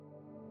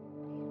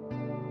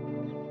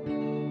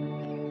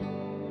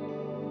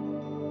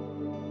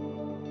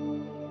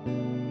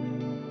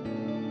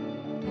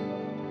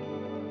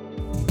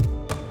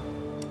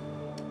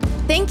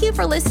Thank you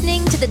for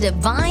listening to the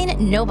Divine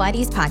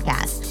Nobodies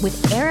podcast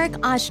with Eric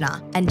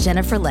Ajna and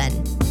Jennifer Lynn.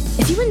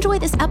 If you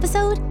enjoyed this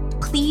episode,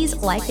 please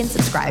like and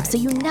subscribe so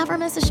you never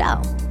miss a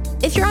show.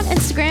 If you're on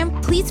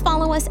Instagram, please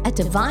follow us at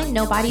Divine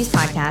Nobodies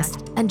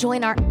Podcast and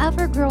join our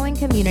ever-growing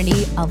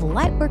community of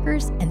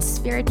lightworkers and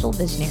spiritual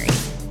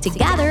visionaries.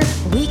 Together,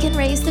 we can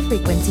raise the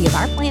frequency of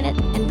our planet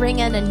and bring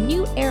in a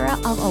new era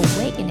of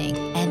awakening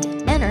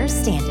and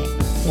understanding.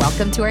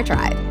 Welcome to our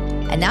tribe.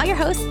 And now your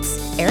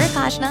hosts, Eric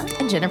Ajna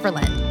and Jennifer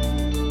Lynn.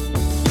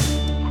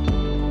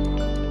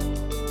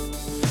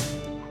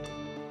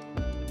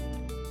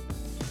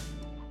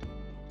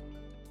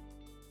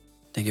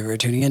 Thank you for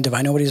tuning in to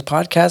Divine Nobodies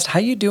podcast. How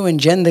you doing,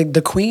 Jen?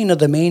 The queen of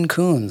the Maine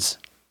Coons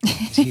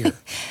is here.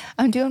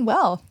 I'm doing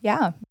well,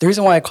 yeah. The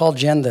reason why I called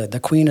Jen the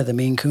queen of the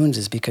Maine Coons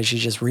is because she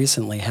just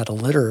recently had a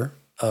litter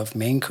of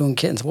Maine Coon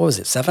kittens. What was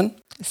it, 7?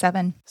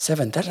 7.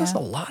 7. That is a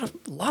lot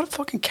of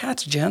fucking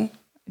cats, Jen.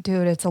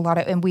 Dude, it's a lot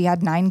of, and we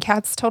had 9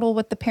 cats total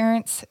with the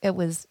parents. It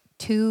was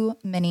too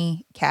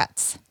many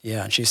cats.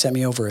 Yeah, and she sent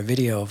me over a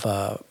video of,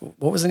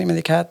 what was the name of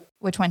the cat?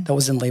 Which one? That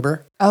was in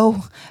labor?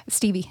 Oh,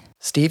 Stevie.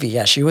 Stevie,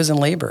 yeah, she was in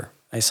labor.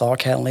 I saw a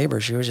cat in labor.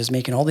 She was just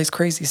making all these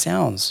crazy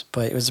sounds.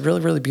 But it was really,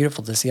 really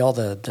beautiful to see all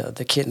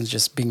the kittens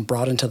just being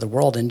brought into the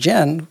world. And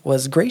Jen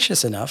was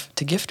gracious enough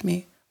to gift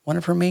me one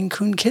of her Maine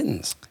Coon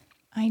kittens.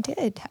 I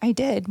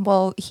did.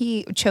 Well,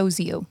 he chose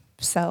you.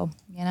 So,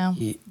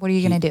 what are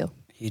you going to do?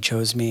 He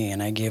chose me,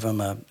 and I gave him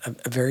a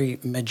very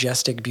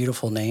majestic,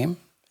 beautiful name.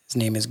 His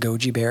name is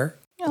Goji Bear.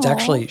 Aww. It's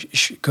actually,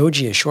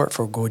 Goji is short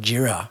for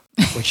Gojira,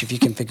 which if you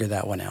can figure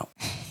that one out,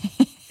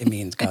 it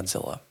means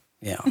Godzilla.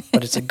 Yeah,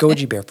 but it's a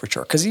Goji Bear for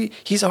sure. Because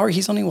he's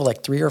only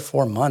like 3 or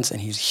 4 months,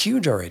 and he's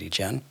huge already,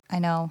 Jen. I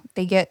know.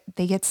 They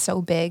get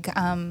so big.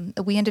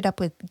 We ended up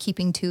with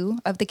keeping 2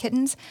 of the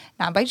kittens,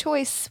 not by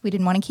choice. We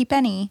didn't want to keep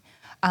any,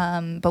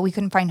 but we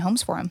couldn't find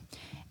homes for them.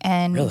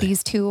 And Really?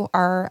 These 2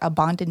 are a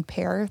bonded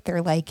pair.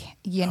 They're like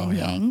yin and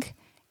yang,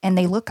 and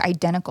they look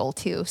identical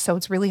too. So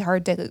it's really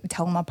hard to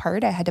tell them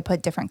apart. I had to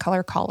put different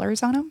color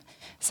collars on them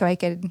so I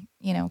could,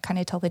 kind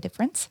of tell the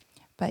difference.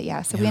 But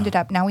yeah, so we ended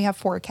up, now we have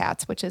 4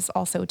 cats, which is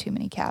also too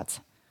many cats.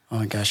 Oh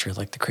my gosh, you're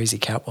like the crazy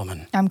cat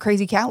woman. I'm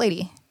crazy cat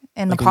lady.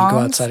 And like the when ponds. you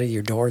go outside of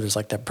your door, there's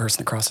like that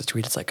person across the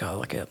street. It's like, oh,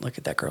 look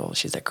at that girl.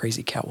 She's that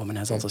crazy cat woman,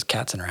 has all those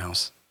cats in her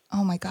house.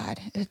 Oh my God,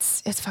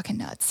 it's fucking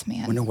nuts,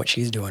 man. I wonder what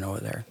she's doing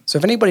over there. So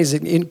if anybody's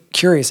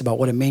curious about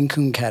what a Maine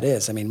Coon cat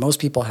is, I mean, most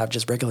people have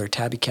just regular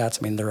tabby cats.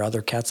 I mean, there are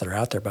other cats that are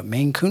out there, but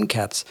Maine Coon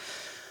cats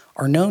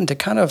are known to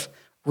kind of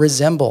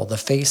resemble the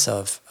face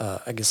of,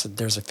 I guess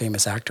there's a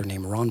famous actor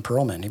named Ron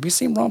Perlman. Have you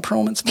seen Ron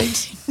Perlman's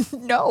face?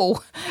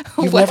 No.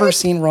 You've never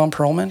seen Ron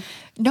Perlman?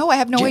 No, I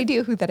have no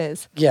idea who that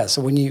is. Yeah,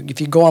 so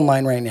if you go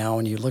online right now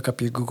and you look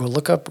up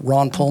look up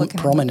Ron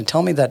Perlman and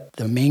tell me that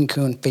the Maine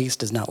Coon face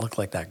does not look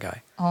like that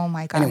guy. Oh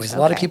my gosh. Anyways, a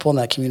lot of people in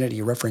that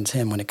community reference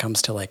him when it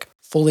comes to like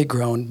fully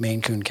grown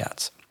Maine Coon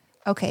cats.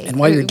 Okay. And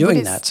while you're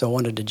doing that, so I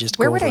wanted to just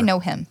Where would I know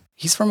him?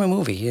 He's from a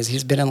movie.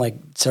 He's been in like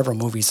several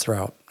movies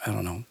throughout, I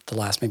don't know, the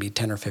last maybe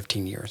 10 or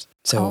 15 years.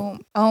 So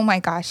oh my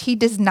gosh, he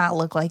does not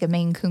look like a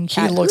Maine Coon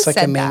cat. He looks like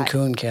a Maine that?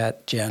 Coon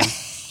cat, Jen.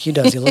 He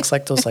does. He looks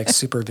like those like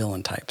super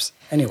villain types.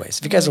 Anyways,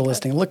 if you guys are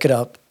listening, look it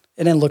up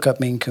and then look up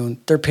Maine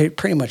Coon. They're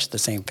pretty much the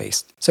same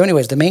face. So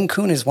anyways, the Maine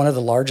Coon is one of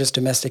the largest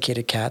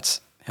domesticated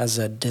cats, has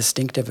a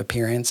distinctive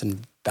appearance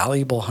and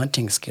valuable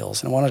hunting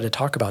skills. And I wanted to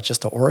talk about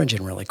just the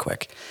origin really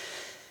quick.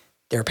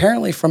 They're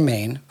apparently from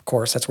Maine. Of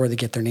course, that's where they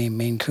get their name,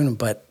 Maine Coon,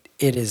 but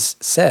it is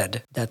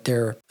said that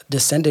they're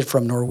descended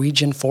from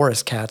Norwegian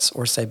forest cats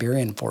or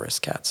Siberian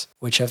forest cats,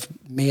 which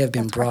may have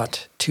been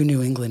brought to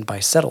New England by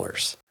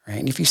settlers. Right?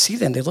 And if you see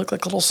them, they look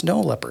like little snow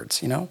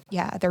leopards,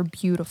 Yeah, they're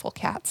beautiful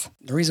cats.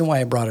 The reason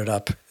why I brought it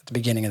up at the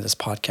beginning of this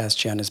podcast,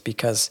 Jen, is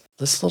because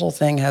this little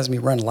thing has me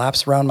run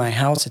laps around my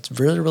house. It's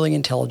really, really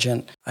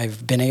intelligent.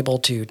 I've been able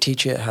to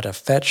teach it how to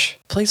fetch.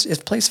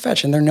 It plays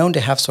fetch, and they're known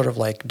to have sort of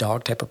like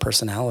dog type of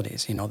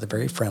personalities. They're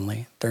very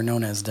friendly. They're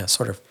known as the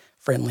sort of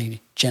friendly,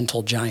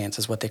 gentle giants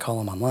is what they call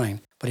them online.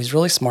 But he's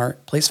really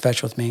smart, plays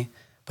fetch with me,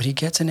 but he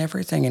gets in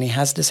everything, and he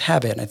has this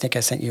habit, and I think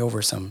I sent you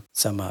over some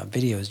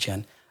videos,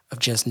 Jen, of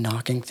just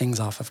knocking things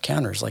off of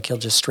counters. Like he'll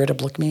just straight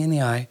up look me in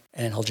the eye,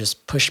 and he'll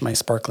just push my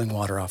sparkling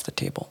water off the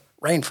table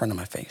right in front of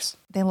my face.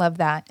 They love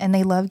that. And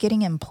they love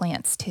getting in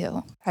plants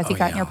too. Has he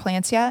gotten your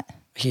plants yet?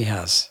 He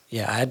has.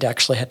 Yeah, I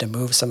actually had to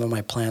move some of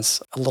my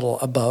plants a little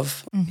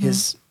above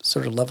his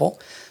sort of level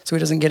so he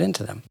doesn't get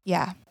into them.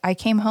 Yeah. I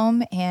came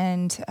home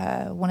and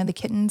one of the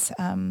kittens,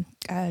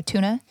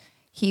 Tuna,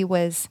 he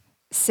was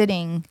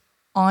sitting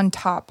on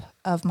top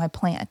of my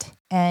plant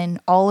and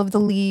all of the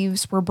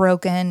leaves were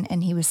broken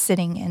and he was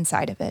sitting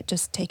inside of it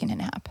just taking a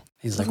nap.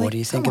 He's like, what do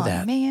you think of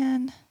that?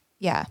 Man.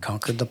 Yeah.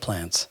 Conquered the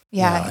plants.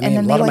 Yeah. And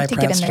then they like to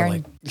get in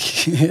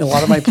there. A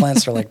lot of my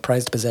plants are like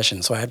prized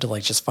possessions. So I had to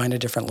like just find a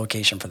different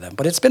location for them.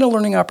 But it's been a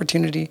learning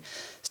opportunity.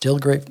 Still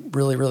great,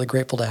 really, really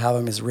grateful to have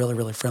him. He's a really,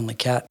 really friendly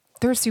cat.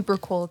 They're super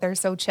cool. They're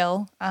so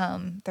chill.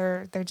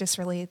 They're just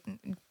really,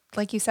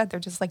 like you said, they're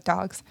just like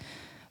dogs.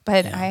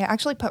 But I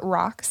actually put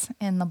rocks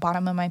in the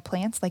bottom of my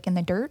plants, like in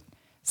the dirt,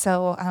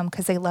 So,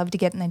 because they love to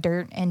get in the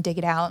dirt and dig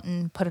it out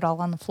and put it all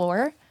on the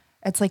floor.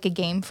 It's like a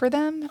game for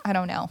them. I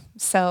don't know.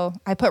 So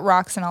I put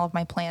rocks in all of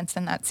my plants,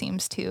 and that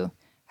seems to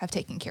have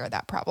taken care of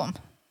that problem.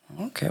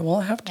 Okay, well,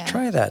 I'll have to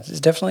try that. It's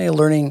definitely a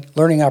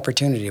learning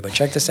opportunity. But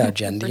check this out,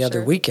 Jen. The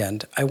other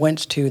weekend, I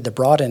went to the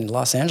Broad in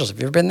Los Angeles. Have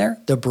you ever been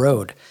there? The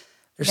Broad.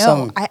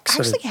 No, I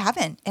actually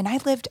haven't. And I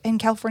lived in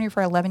California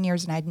for 11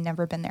 years, and I'd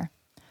never been there.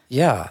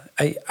 Yeah,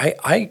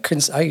 I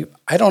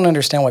don't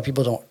understand why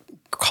people don't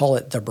call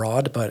it the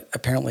Broad, but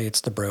apparently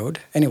it's the Broad.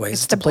 Anyways,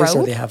 it's the place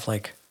where they have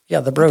like,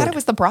 the Broad. I thought it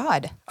was the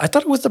Broad. I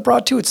thought it was the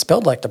Broad too. It's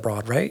spelled like the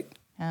Broad, right?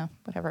 Oh,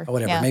 whatever.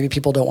 Whatever. Yeah. Maybe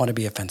people don't want to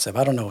be offensive.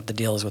 I don't know what the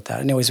deal is with that.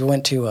 Anyways, we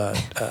went to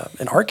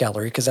an art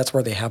gallery because that's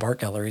where they have art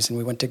galleries, and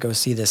we went to go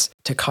see this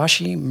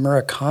Takashi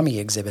Murakami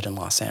exhibit in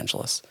Los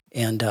Angeles.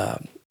 And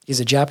he's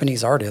a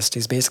Japanese artist.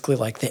 He's basically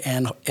like the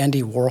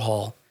Andy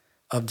Warhol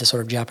of the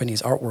sort of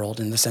Japanese art world,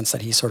 in the sense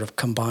that he sort of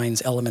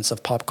combines elements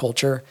of pop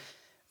culture,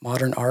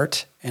 modern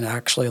art, and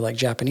actually like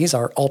Japanese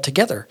art all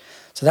together.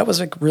 So that was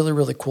like really,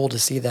 really cool to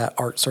see that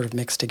art sort of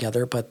mixed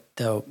together. But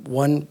the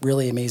one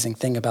really amazing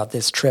thing about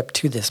this trip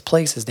to this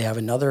place is they have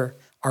another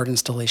art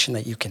installation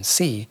that you can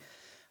see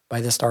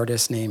by this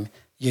artist named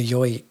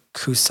Yayoi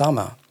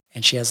Kusama.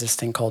 And she has this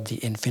thing called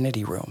the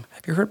Infinity Room.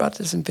 Have you heard about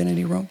this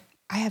Infinity Room?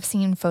 I have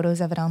seen photos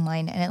of it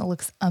online, and it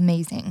looks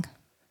amazing.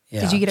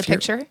 Yeah. Did you get a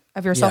picture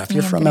of yourself? Yeah, if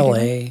you're from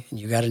LA and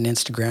you got an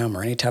Instagram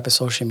or any type of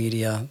social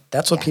media,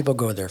 that's what people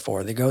go there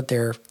for. They go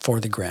there for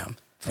the gram.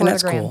 And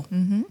that's cool.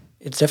 Mm-hmm.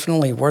 It's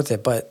definitely worth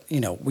it. But,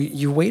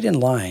 you wait in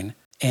line,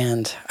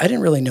 and I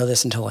didn't really know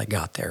this until I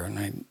got there.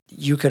 And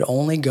you could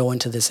only go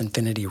into this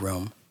Infinity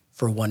Room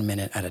for 1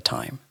 minute at a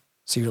time.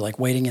 So you're like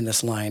waiting in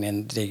this line,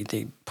 and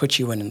they put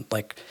you in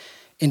like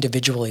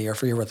individually, or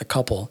if you're with a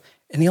couple,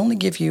 and they only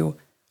give you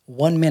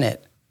 1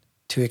 minute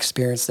to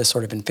experience this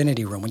sort of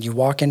Infinity Room. When you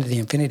walk into the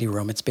Infinity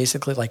Room, it's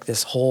basically like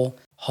this whole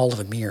hall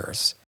of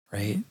mirrors,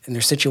 right? Mm-hmm. And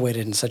they're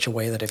situated in such a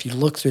way that if you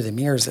look through the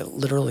mirrors, it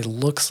literally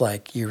looks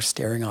like you're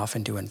staring off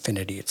into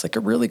infinity. It's like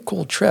a really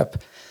cool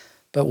trip.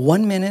 But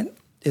 1 minute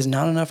is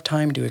not enough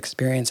time to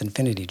experience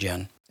infinity,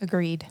 Jen.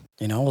 Agreed.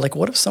 Like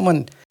what if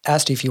someone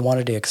asked you if you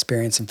wanted to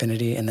experience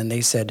infinity, and then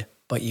they said,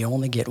 but you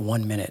only get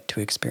 1 minute to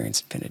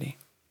experience infinity?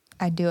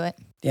 I'd do it.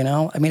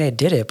 I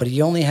did it, but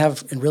you only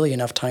have really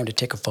enough time to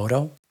take a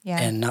photo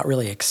and not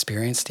really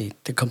experience the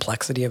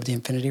complexity of the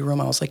Infinity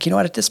Room. I was like,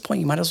 at this point,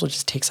 you might as well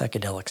just take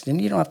psychedelics. And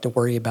you don't have to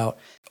worry about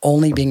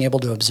only being able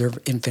to observe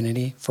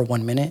infinity for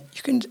 1 minute.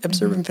 You can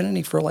observe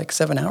infinity for like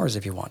 7 hours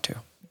if you want to.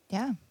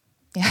 Yeah.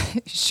 Yeah,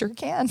 sure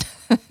can.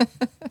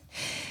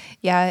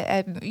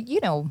 Yeah, you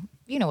know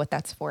what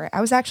that's for.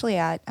 I was actually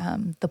at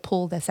the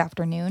pool this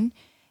afternoon,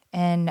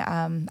 and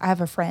I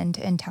have a friend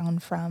in town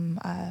from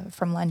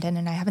London,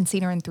 and I haven't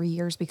seen her in 3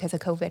 years because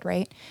of COVID,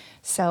 right?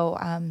 So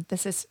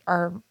this is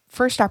our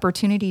first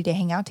opportunity to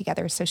hang out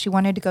together. So she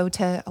wanted to go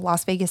to a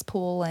Las Vegas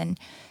pool and,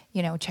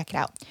 check it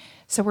out.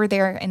 So we're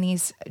there, and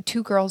these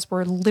two girls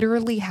were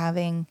literally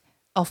having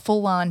a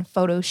full-on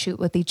photo shoot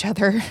with each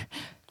other,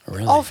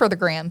 really? All for the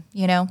gram,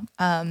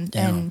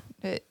 and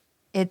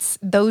it's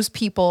those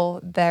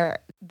people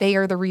that they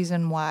are the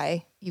reason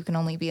why you can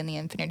only be in the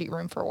Infinity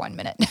Room for 1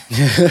 minute,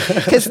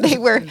 because they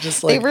were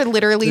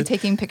literally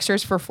taking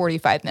pictures for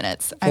 45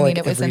 minutes. I mean,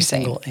 it was every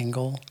insane. Single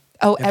angle.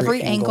 Oh,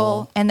 every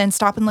angle, and then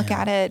stop and look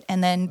at it,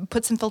 and then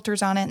put some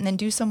filters on it, and then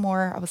do some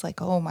more. I was like,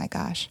 oh my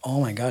gosh.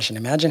 Oh my gosh. And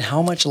imagine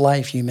how much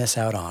life you miss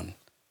out on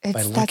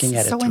by looking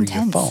at it through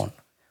your phone.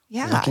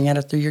 Yeah. Looking at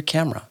it through your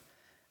camera.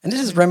 And this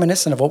is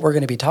reminiscent of what we're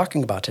going to be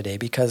talking about today,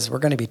 because we're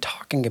going to be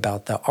talking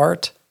about the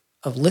art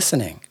of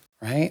listening,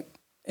 right?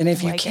 And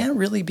if you can't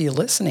really be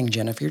listening,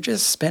 Jen, if you're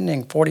just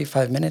spending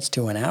 45 minutes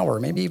to an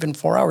hour, maybe even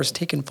 4 hours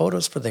taking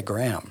photos for the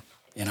gram,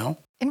 And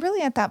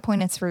really at that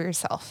point, it's for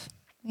yourself.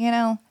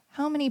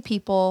 How many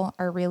people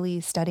are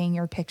really studying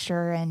your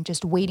picture and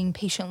just waiting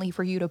patiently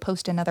for you to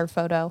post another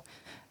photo?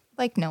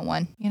 Like no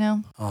one,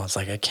 Oh, it's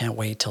like I can't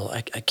wait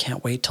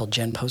till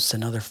Jen posts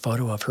another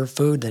photo of her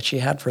food that she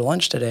had for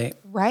lunch today.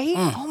 Right?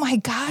 Oh my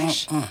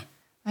gosh.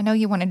 I know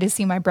you wanted to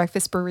see my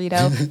breakfast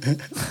burrito.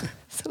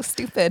 So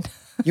stupid.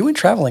 You went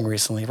traveling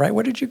recently, right?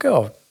 Where did you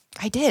go?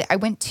 I did. I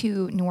went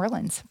to New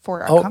Orleans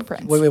for a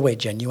conference. Wait,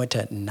 Jen. You went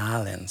to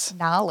Nolens.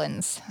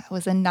 Nolens. I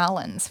was in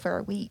Nolens for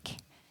a week.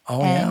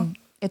 Oh, and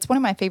it's one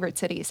of my favorite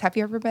cities. Have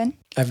you ever been?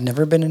 I've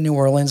never been to New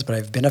Orleans, but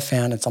I've been a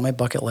fan. It's on my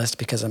bucket list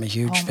because I'm a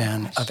huge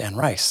fan of Anne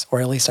Rice,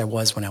 or at least I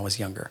was when I was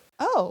younger.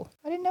 Oh,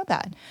 I didn't know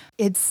that.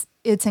 It's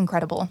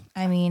incredible.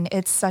 I mean,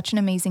 it's such an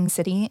amazing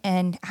city.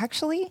 And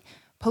actually,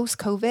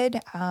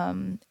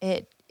 post-COVID,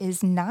 it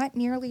is not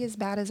nearly as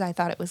bad as I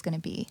thought it was going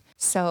to be.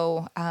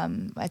 So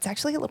it's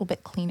actually a little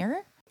bit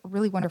cleaner.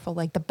 Really wonderful.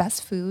 Like the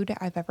best food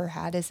I've ever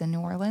had is in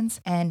New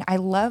Orleans. And I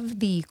love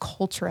the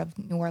culture of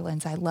New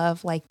Orleans. I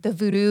love like the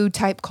voodoo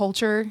type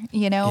culture,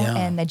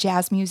 and the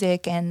jazz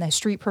music and the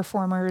street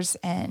performers.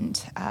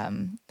 And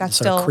that's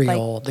sort of still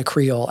Creole, like the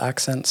Creole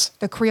accents.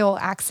 The Creole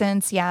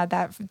accents. Yeah.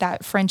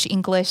 That French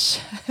English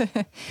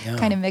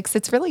kind of mix.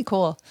 It's really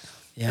cool.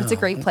 Yeah. It's a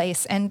great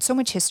place and so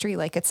much history.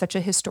 Like it's such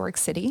a historic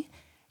city.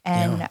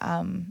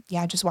 And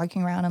just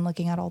walking around and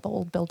looking at all the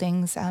old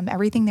buildings.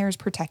 Everything there is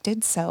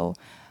protected. So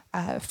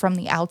from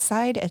the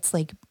outside, it's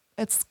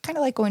kind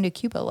of like going to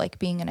Cuba, like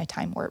being in a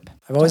time warp.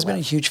 I've always been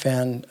a huge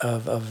fan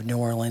of New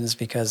Orleans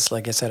because,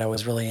 like I said, I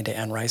was really into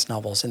Anne Rice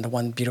novels. And the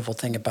one beautiful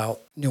thing about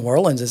New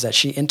Orleans is that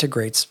she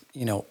integrates,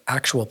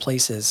 actual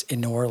places in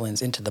New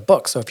Orleans into the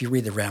book. So if you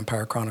read the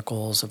Vampire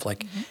Chronicles of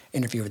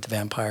Interview with the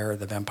Vampire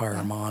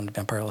Armand,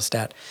 Vampire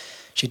Lestat,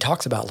 she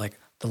talks about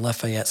the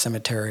Lafayette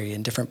Cemetery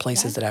and different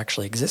places that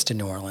actually exist in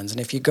New Orleans. And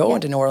if you go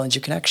into New Orleans,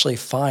 you can actually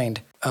find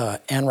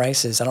Anne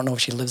Rice's, I don't know if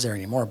she lives there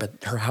anymore, but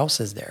her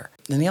house is there.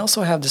 And they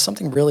also have just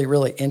something really,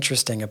 really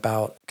interesting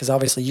about, because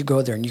obviously you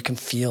go there and you can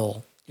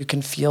feel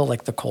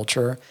the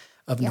culture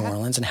of New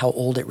Orleans and how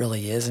old it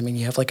really is. I mean,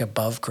 you have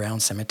above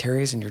ground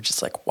cemeteries and you're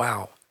just like,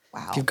 wow.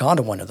 If you've gone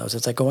to one of those,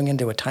 it's like going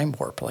into a time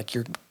warp. Like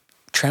you're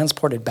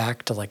transported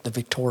back to the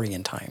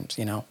Victorian times,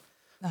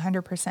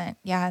 100%.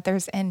 Yeah.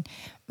 And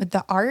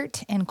the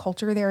art and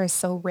culture there is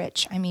so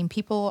rich. I mean,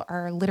 people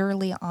are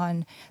literally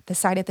on the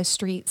side of the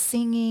street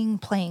singing,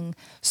 playing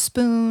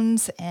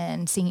spoons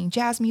and singing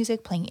jazz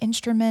music, playing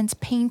instruments,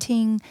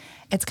 painting.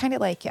 It's kind of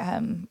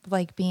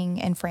like being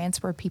in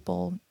France where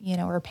people,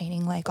 are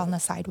painting on the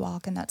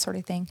sidewalk and that sort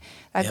of thing.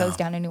 That goes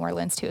down in New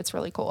Orleans too. It's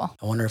really cool.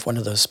 I wonder if one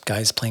of those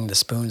guys playing the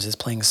spoons is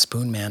playing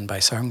Spoon Man by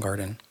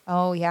Soundgarden.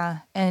 Oh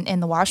yeah. And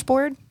in the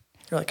washboard?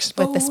 You're like,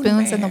 with the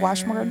spoons in the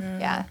washboard.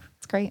 Yeah.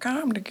 Great.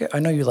 Come together. I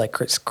know you like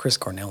Chris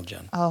Cornell,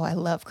 Jen. Oh, I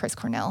love Chris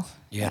Cornell.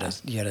 You had a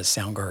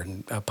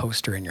Soundgarden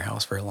poster in your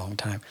house for a long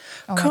time.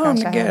 Oh Come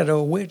gosh,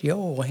 together with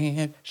your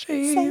hand,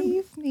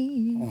 save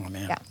me. Oh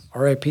man, Yeah.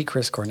 R.I.P.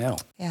 Chris Cornell.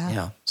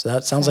 Yeah. So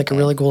that sounds like a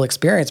really cool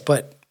experience.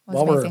 But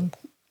amazing.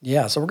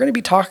 So we're going to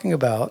be talking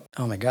about.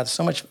 Oh my God,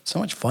 so much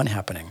fun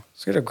happening.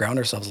 So we're going to ground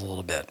ourselves a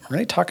little bit. We're going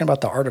to be talking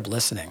about the art of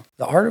listening.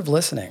 The art of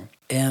listening.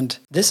 And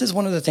this is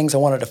one of the things I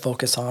wanted to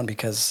focus on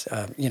because,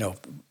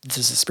 this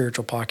is a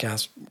spiritual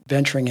podcast,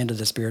 venturing into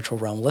the spiritual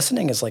realm.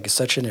 Listening is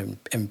such an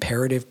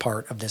imperative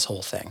part of this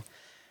whole thing.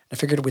 I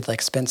figured we'd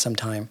spend some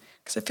time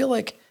because I feel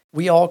like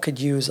we all could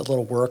use a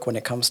little work when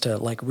it comes to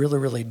really,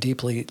 really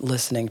deeply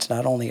listening to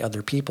not only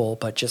other people,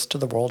 but just to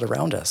the world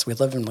around us. We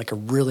live in a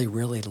really,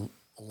 really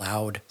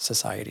loud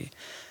society.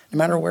 No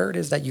matter where it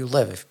is that you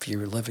live, if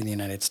you live in the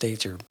United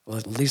States, or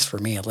at least for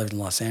me, I lived in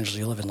Los Angeles,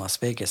 you live in Las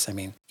Vegas. I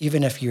mean,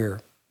 even if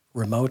you're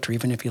remote or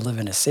even if you live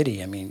in a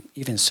city, I mean,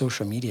 even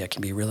social media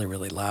can be really,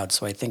 really loud.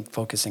 So I think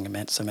focusing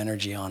some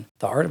energy on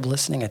the art of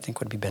listening, I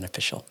think would be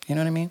beneficial. You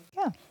know what I mean?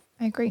 Yeah,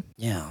 I agree.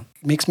 Yeah.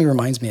 It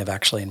reminds me of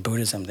actually in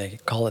Buddhism, they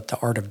call it the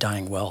art of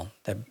dying well.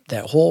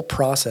 That whole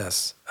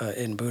process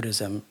in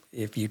Buddhism,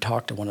 if you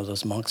talk to one of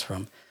those monks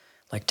from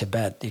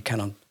Tibet, they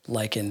kind of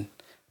liken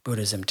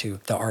Buddhism to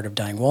the art of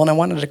dying well. And I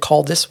wanted to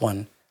call this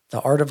one the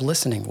art of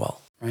listening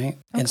well, right? Okay.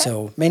 And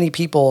so many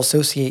people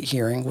associate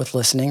hearing with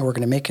listening. We're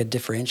going to make a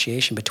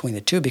differentiation between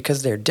the two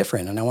because they're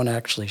different. And I want to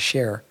actually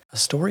share a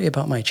story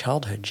about my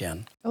childhood,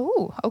 Jen.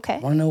 Oh, okay. I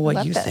want to know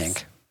what you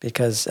think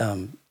because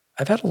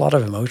I've had a lot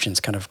of emotions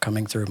kind of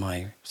coming through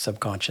my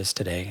subconscious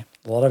today,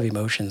 a lot of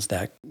emotions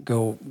that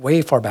go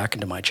way far back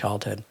into my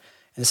childhood.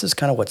 And this is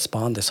kind of what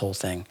spawned this whole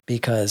thing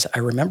because I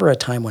remember a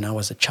time when I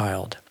was a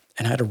child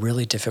and I had a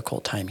really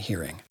difficult time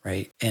hearing,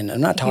 right? And I'm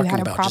not talking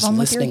about just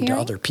listening to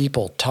other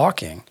people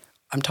talking.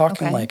 I'm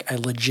talking I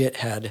legit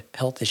had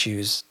health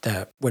issues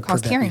that would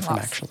prevent me from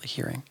actually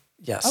hearing.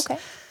 Yes. Okay.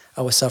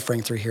 I was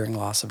suffering through hearing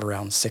loss of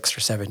around 6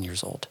 or 7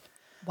 years old.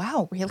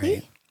 Wow, really?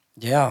 Right?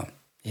 Yeah.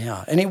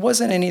 Yeah. And it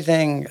wasn't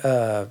anything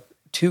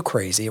too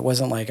crazy. It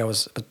wasn't like I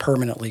was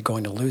permanently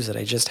going to lose it.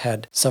 I just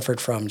had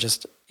suffered from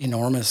just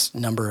enormous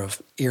number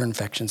of ear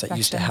infections that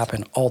used to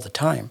happen all the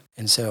time.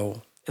 And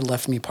so it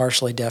left me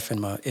partially deaf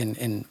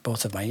in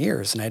both of my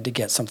ears. And I had to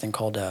get something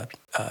called a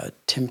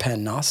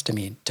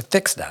tympanostomy to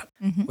fix that,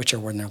 which are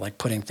when they're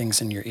putting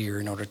things in your ear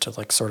in order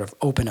to sort of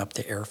open up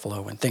the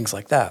airflow and things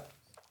like that.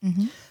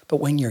 Mm-hmm. But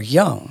when you're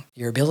young,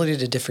 your ability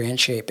to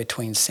differentiate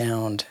between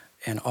sound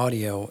and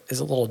audio is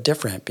a little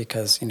different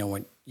because,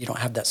 when you don't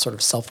have that sort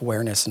of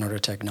self-awareness in order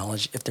to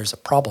acknowledge if there's a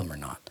problem or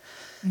not.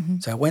 Mm-hmm.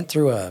 So I went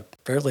through a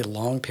fairly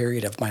long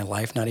period of my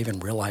life not even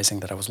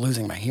realizing that I was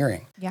losing my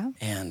hearing. Yeah.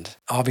 And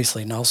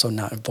obviously and also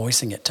not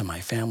voicing it to my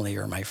family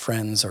or my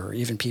friends or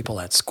even people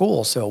at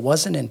school. So it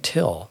wasn't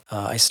until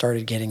I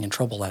started getting in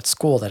trouble at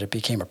school that it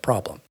became a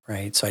problem,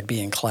 right? So I'd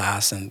be in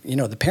class and,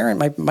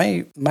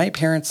 my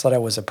parents thought I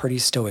was a pretty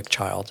stoic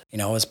child.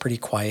 I was pretty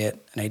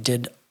quiet and I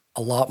did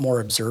a lot more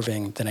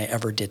observing than I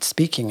ever did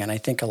speaking. And I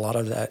think a lot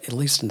of that, at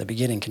least in the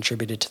beginning,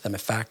 contributed to the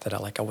fact that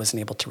I wasn't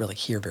able to really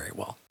hear very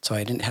well. So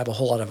I didn't have a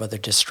whole lot of other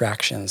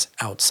distractions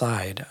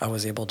outside. I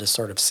was able to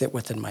sort of sit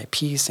within my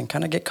peace and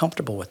kind of get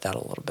comfortable with that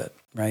a little bit,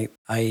 right?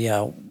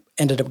 I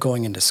ended up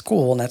going into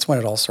school, and that's when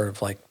it all sort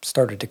of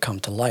started to come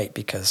to light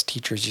because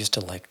teachers used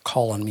to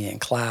call on me in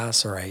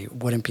class, or I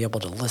wouldn't be able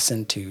to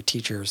listen to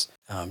teachers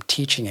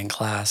teaching in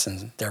class,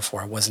 and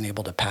therefore I wasn't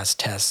able to pass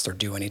tests or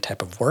do any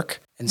type of work.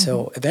 And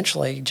so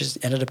eventually I just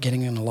ended up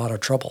getting in a lot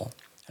of trouble.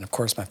 And of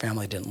course, my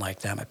family didn't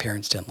like that. My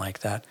parents didn't like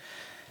that.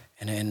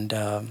 And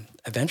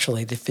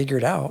eventually they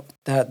figured out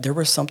that there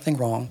was something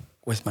wrong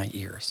with my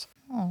ears.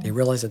 They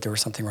realized that there was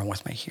something wrong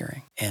with my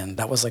hearing. And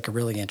that was like a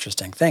really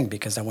interesting thing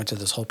because I went through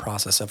this whole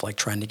process of like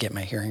trying to get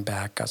my hearing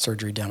back, got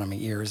surgery done on my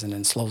ears, and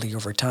then slowly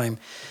over time,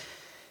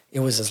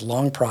 it was this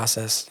long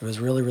process. It was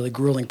really, really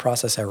grueling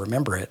process. I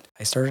remember it.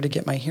 I started to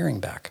get my hearing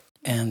back.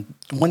 And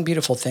one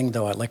beautiful thing,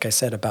 though, like I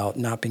said, about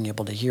not being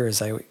able to hear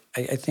is I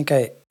think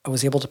I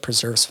was able to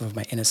preserve some of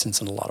my innocence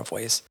in a lot of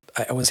ways.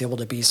 I was able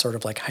to be sort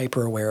of like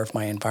hyper aware of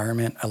my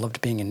environment. I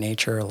loved being in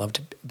nature. I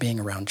loved being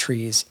around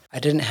trees. I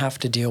didn't have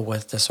to deal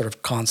with the sort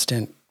of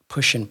constant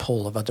push and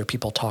pull of other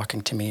people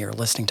talking to me or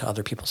listening to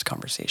other people's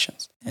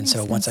conversations. And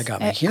so once I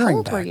got my hearing how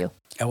old back, were you?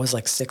 I was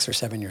like 6 or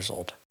 7 years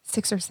old.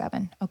 6 or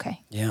 7.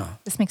 Okay. Yeah.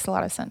 This makes a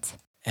lot of sense.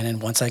 And then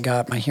once I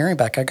got my hearing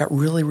back, I got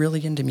really,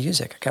 really into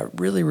music. I got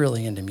really,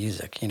 really into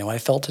music. You know, I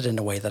felt it in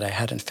a way that I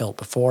hadn't felt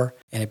before,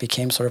 and it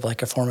became sort of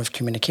like a form of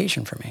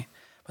communication for me.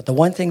 But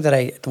one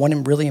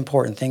really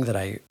important thing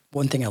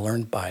one thing I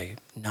learned by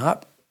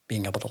not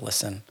being able to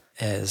listen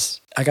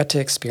is I got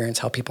to experience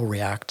how people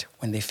react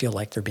when they feel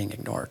like they're being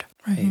ignored,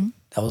 right? Mm-hmm.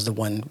 That was the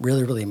one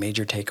really, really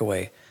major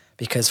takeaway.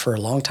 Because for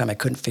a long time, I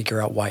couldn't figure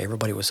out why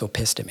everybody was so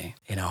pissed at me,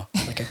 you know?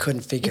 Like I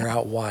couldn't figure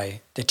out why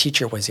the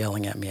teacher was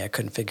yelling at me. I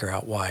couldn't figure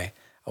out why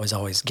I was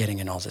always getting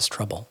in all this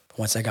trouble.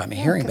 Once I got my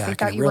hearing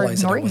back, and I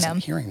realized that I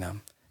wasn't hearing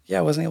them. Yeah,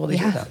 I wasn't able to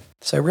hear them.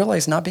 So I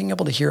realized not being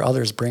able to hear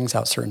others brings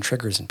out certain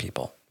triggers in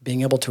people.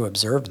 Being able to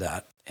observe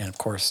that, and of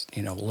course,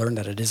 you know, learn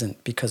that it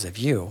isn't because of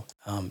you,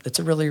 it's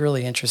a really,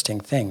 really interesting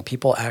thing.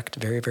 People act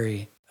a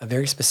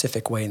very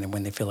specific way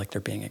when they feel like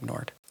they're being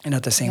ignored. And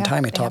at the same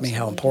time, it taught me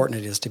how important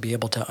it is to be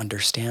able to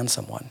understand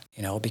someone,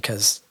 you know,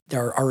 because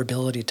our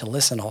ability to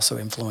listen also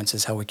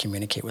influences how we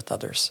communicate with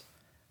others.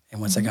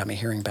 And once I got my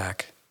hearing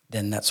back,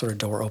 then that sort of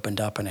door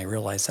opened up and I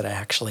realized that I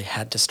actually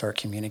had to start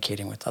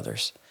communicating with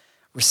others,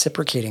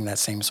 reciprocating that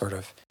same sort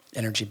of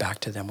energy back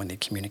to them when they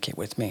communicate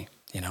with me,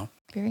 you know?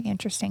 Very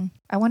interesting.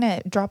 I want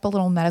to drop a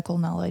little medical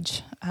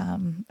knowledge.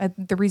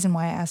 The reason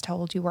why I asked how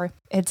old you were,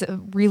 it's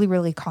really,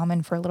 really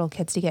common for little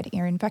kids to get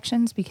ear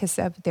infections because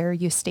of their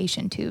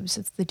eustachian tubes.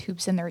 It's the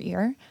tubes in their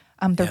ear.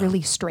 They're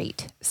really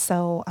straight,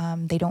 so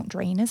they don't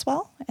drain as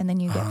well. And then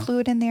you get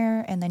fluid in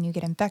there, and then you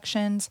get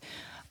infections.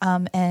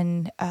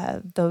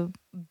 The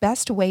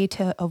best way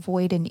to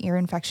avoid an ear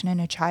infection in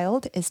a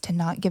child is to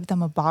not give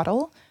them a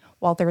bottle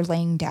while they're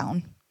laying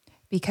down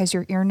because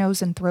your ear,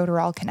 nose, and throat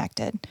are all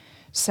connected.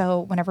 So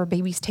whenever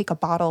babies take a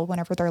bottle,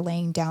 whenever they're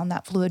laying down,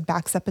 that fluid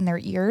backs up in their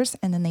ears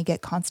and then they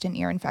get constant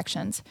ear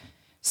infections.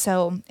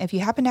 So if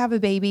you happen to have a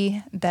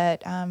baby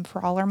that,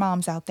 for all our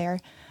moms out there,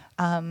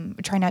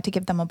 try not to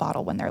give them a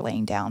bottle when they're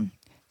laying down.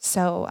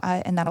 So,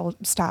 and that'll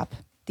stop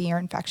the ear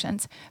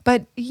infections.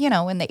 But, you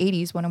know, in the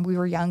 80s when we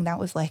were young, that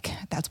was like,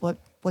 that's what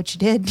you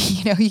did.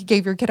 You know, you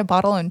gave your kid a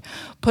bottle and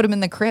put him in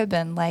the crib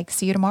and like,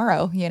 see you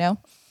tomorrow, you know?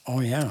 Oh,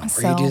 yeah.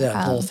 Or you do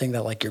that little thing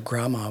that like your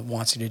grandma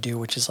wants you to do,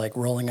 which is like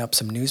rolling up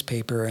some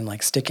newspaper and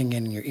like sticking it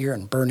in your ear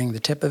and burning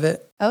the tip of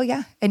it. Oh,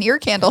 yeah. An ear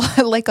candle,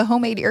 like a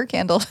homemade ear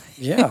candle.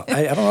 Yeah.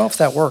 I don't know if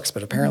that works,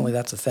 but apparently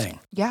that's a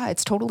thing. Yeah,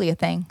 it's totally a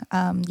thing.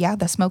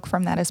 The smoke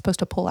from that is supposed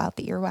to pull out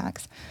the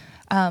earwax.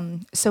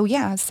 And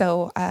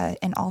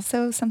also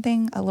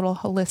a little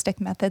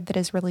holistic method that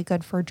is really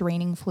good for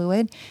draining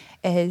fluid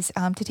is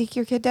to take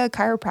your kid to a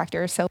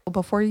chiropractor. So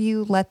before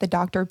you let the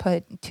doctor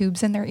put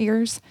tubes in their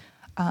ears,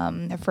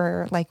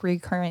 for like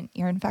recurrent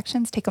ear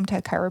infections, take them to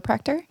a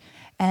chiropractor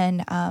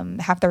and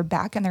have their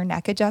back and their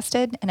neck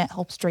adjusted, and it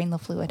helps drain the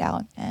fluid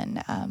out,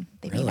 and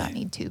they may not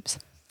need tubes.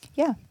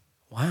 Yeah.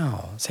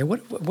 Wow. I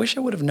wish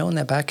I would have known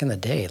that back in the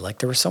day. Like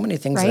there were so many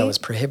things that I was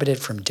prohibited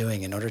from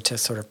doing in order to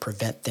sort of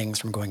prevent things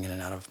from going in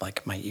and out of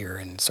like my ear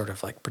and sort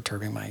of like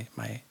perturbing my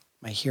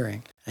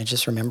hearing. I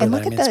just remember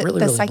that. It's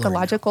really, really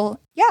psychological,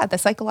 the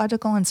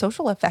psychological and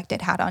social effect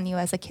it had on you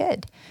as a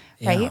kid,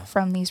 right?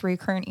 From these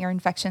recurrent ear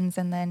infections,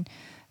 and then,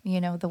 you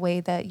know, the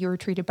way that you were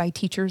treated by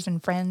teachers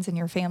and friends and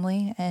your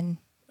family, and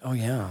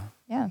yeah.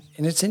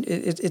 And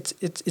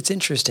it's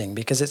interesting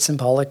because it's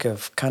symbolic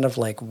of kind of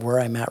like where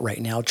I'm at right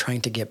now,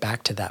 trying to get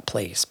back to that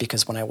place.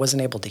 Because when I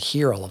wasn't able to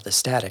hear all of the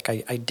static,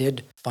 I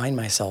did find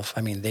myself.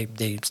 I mean,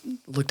 they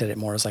looked at it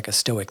more as like a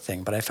stoic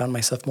thing, but I found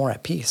myself more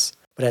at peace.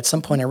 But at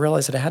some point I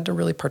realized that I had to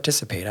really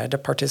participate. I had to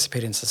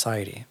participate in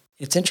society.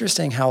 It's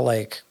interesting how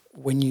like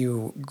when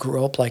you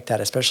grow up like that,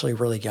 especially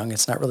really young,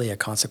 it's not really a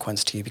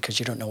consequence to you because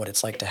you don't know what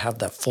it's like to have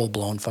that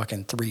full-blown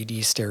fucking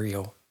 3D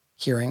stereo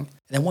hearing. And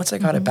then once I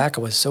got it back,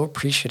 I was so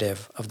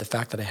appreciative of the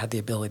fact that I had the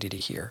ability to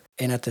hear.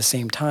 And at the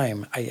same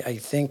time, I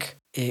think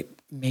it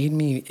made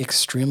me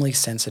extremely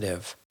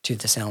sensitive to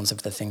the sounds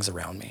of the things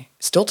around me.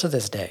 Still to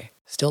this day.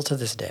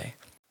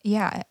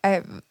 Yeah,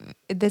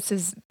 this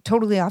is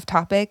totally off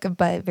topic,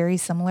 but very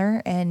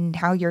similar in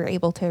how you're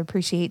able to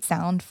appreciate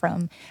sound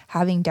from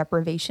having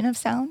deprivation of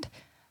sound.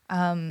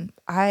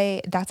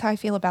 That's how I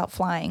feel about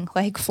flying.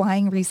 Like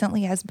flying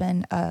recently has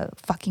been a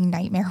fucking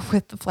nightmare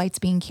with the flights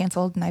being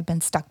canceled, and I've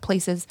been stuck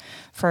places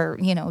for,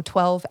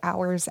 12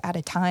 hours at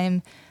a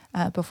time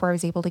before I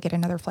was able to get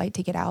another flight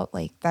to get out.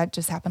 Like that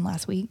just happened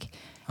last week.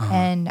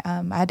 And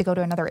I had to go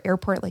to another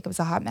airport, like it was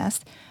a hot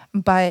mess.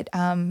 But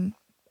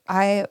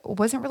I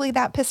wasn't really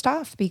that pissed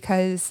off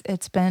because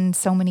it's been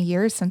so many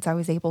years since I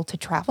was able to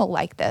travel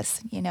like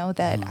this,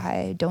 that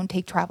I don't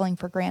take traveling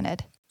for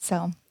granted.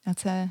 So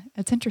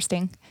it's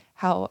interesting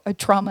how a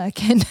trauma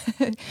can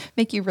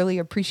make you really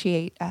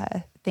appreciate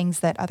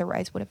things that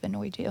otherwise would have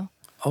annoyed you.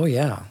 Oh,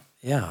 yeah.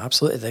 Yeah,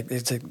 absolutely.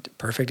 It's a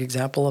perfect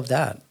example of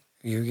that.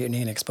 You're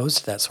getting exposed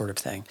to that sort of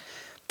thing.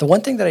 The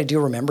one thing that I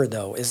do remember,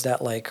 though, is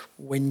that like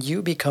when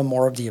you become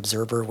more of the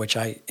observer, which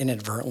I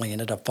inadvertently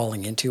ended up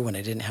falling into when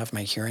I didn't have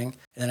my hearing,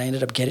 and then I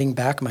ended up getting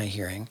back my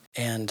hearing,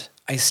 and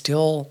I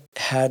still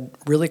had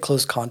really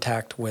close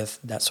contact with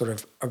that sort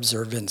of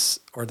observance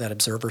or that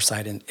observer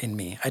side in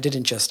me. I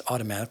didn't just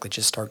automatically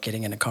just start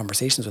getting into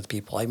conversations with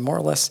people. I more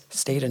or less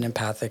stayed an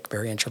empathic,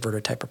 very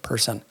introverted type of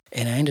person.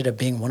 And I ended up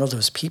being one of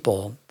those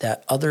people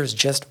that others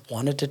just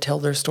wanted to tell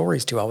their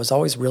stories to. I was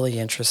always really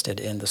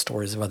interested in the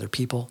stories of other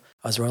people.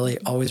 I was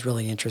always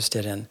really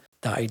interested in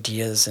the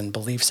ideas and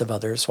beliefs of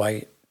others. So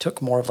I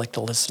took more of like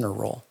the listener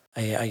role.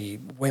 I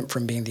went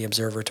from being the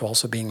observer to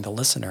also being the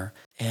listener,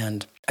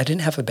 and I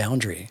didn't have a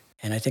boundary.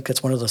 And I think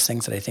that's one of those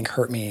things that I think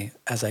hurt me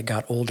as I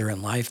got older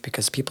in life,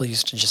 because people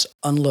used to just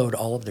unload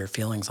all of their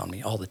feelings on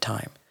me all the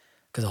time,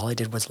 because all I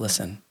did was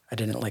listen. I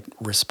didn't like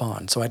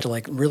respond. So I had to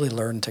like really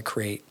learn to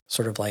create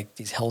sort of like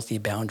these healthy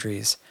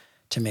boundaries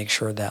to make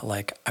sure that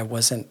like I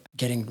wasn't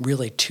getting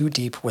really too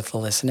deep with the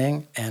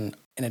listening and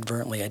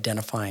inadvertently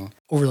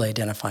overly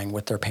identifying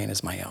with their pain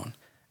as my own,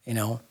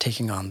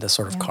 taking on this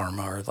sort of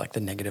karma or like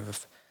the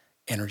negative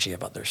energy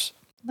of others.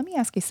 Let me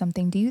ask you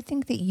something. Do you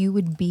think that you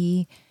would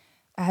be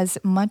as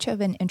much of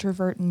an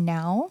introvert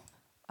now?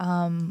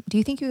 Do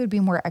you think you would be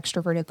more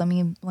extroverted? Let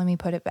me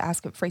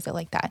phrase it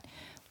like that.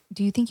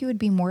 Do you think you would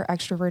be more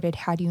extroverted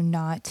had you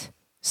not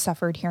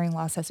suffered hearing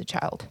loss as a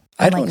child?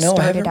 I don't know.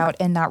 Started out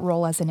in that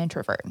role as an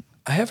introvert.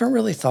 I haven't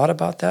really thought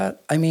about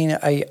that. I mean,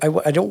 I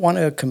don't want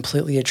to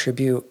completely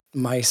attribute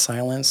my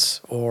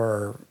silence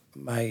or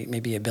my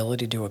maybe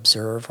ability to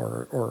observe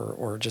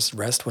or just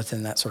rest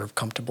within that sort of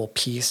comfortable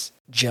peace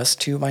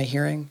just to my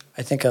hearing.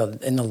 I think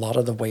in a lot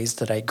of the ways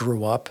that I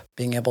grew up,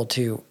 being able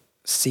to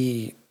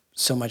see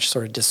so much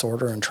sort of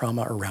disorder and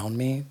trauma around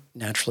me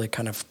naturally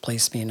kind of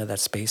placed me into that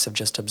space of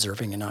just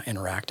observing and not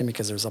interacting,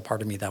 because there's a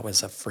part of me that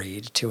was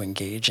afraid to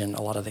engage in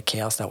a lot of the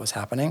chaos that was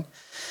happening.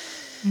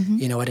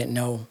 Mm-hmm. I didn't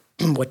know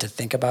what to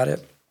think about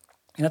it.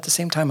 And at the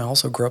same time, I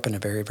also grew up in a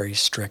very, very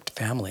strict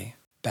family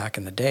back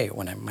in the day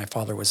when my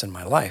father was in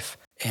my life.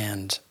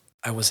 And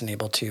I wasn't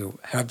able to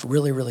have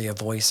really, really a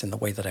voice in the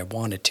way that I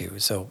wanted to.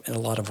 So in a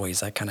lot of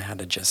ways, I kind of had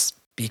to just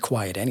be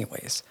quiet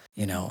anyways,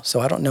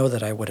 So I don't know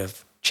that I would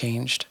have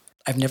changed.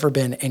 I've never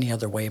been any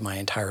other way my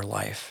entire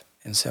life.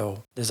 And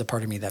so there's a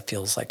part of me that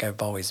feels like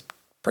I've always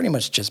pretty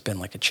much just been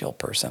like a chill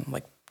person,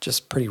 like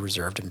just pretty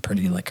reserved and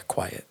pretty like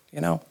quiet,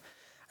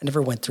 I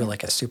never went through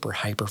like a super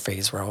hyper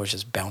phase where I was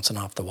just bouncing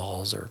off the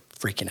walls or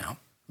freaking out.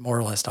 More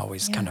or less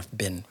always kind of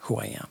been who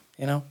I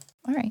am,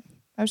 All right.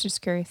 I was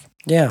just curious.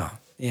 Yeah.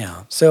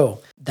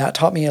 So that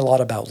taught me a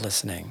lot about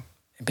listening,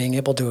 being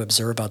able to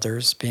observe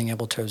others, being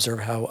able to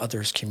observe how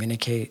others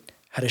communicate,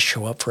 how to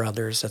show up for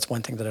others. That's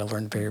one thing that I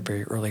learned very,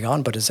 very early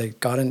on. But as I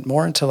got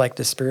more into like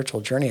the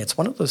spiritual journey, it's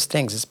one of those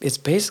things. It's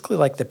basically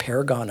like the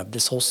paragon of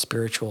this whole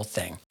spiritual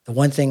thing. The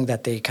one thing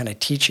that they kind of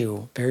teach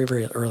you very,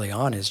 very early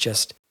on is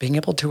just being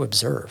able to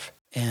observe.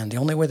 And the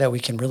only way that we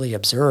can really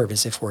observe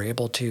is if we're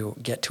able to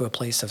get to a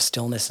place of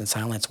stillness and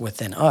silence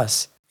within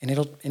us, and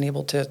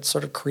able to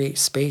sort of create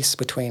space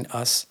between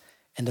us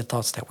and the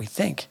thoughts that we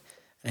think.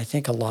 And I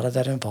think a lot of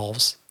that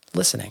involves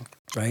listening,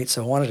 right?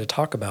 So I wanted to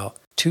talk about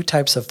two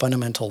types of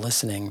fundamental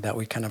listening that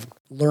we kind of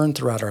learn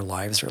throughout our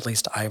lives, or at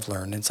least I've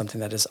learned, and something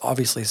that is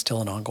obviously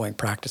still an ongoing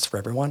practice for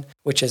everyone,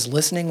 which is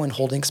listening when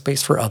holding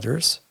space for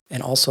others,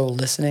 and also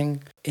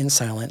listening in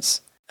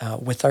silence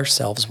with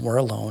ourselves when we're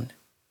alone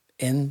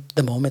in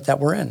the moment that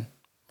we're in,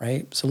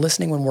 right? So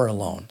listening when we're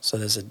alone. So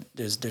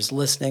there's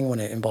listening when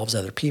it involves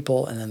other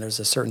people, and then there's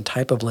a certain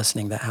type of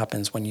listening that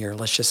happens when you're,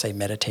 let's just say,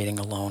 meditating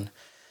alone.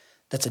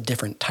 That's a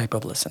different type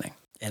of listening.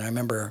 And I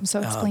remember... So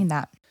explain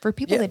that for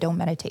people that don't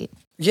meditate.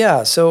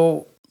 Yeah,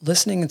 so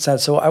listening inside.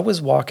 So I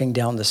was walking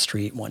down the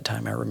street one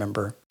time, I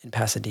remember, in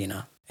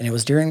Pasadena. And it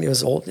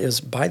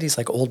was by these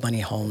like old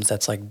money homes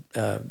that's like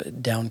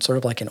down sort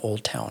of like an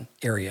old town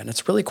area. And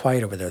it's really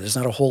quiet over there. There's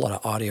not a whole lot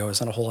of audio. There's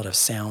not a whole lot of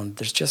sound.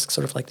 There's just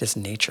sort of like this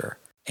nature.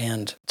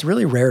 And it's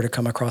really rare to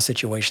come across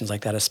situations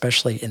like that,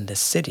 especially in this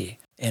city.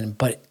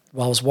 But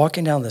while I was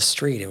walking down the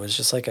street, it was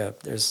just like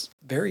there's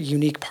a very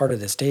unique part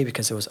of this day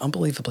because it was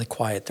unbelievably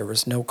quiet. There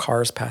was no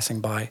cars passing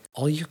by.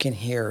 All you can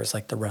hear is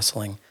like the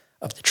rustling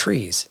of the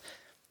trees.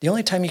 The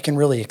only time you can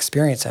really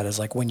experience that is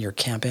like when you're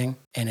camping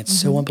and it's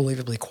so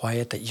unbelievably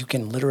quiet that you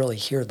can literally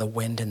hear the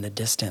wind in the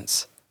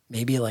distance,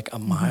 maybe like a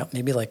mile,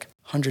 maybe like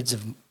hundreds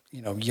of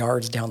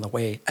yards down the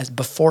way as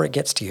before it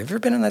gets to you. Have you ever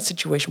been in that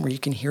situation where you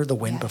can hear the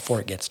wind before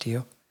it gets to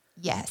you?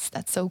 Yes,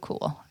 that's so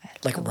cool.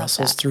 Like it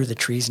rustles through the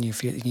trees and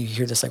you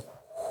hear this like,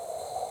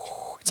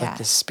 it's like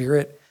the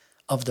spirit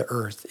of the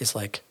earth is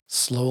like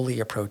slowly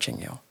approaching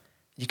you.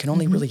 You can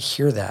only really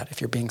hear that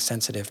if you're being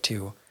sensitive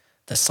to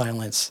the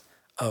silence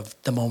of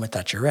the moment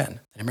that you're in. And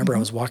I remember I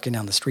was walking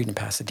down the street in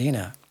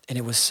Pasadena, and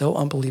it was so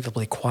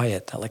unbelievably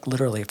quiet that like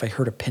literally if I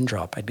heard a pin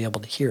drop, I'd be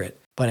able to hear it.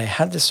 But I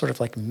had this sort of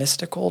like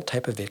mystical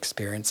type of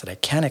experience that I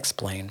can't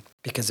explain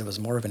because it was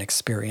more of an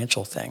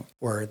experiential thing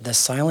where the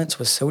silence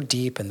was so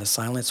deep and the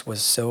silence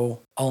was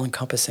so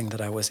all-encompassing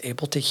that I was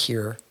able to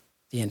hear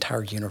the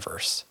entire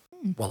universe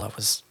while I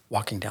was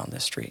walking down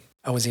this street.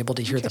 I was able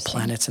to hear the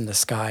planets in the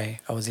sky.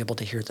 I was able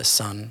to hear the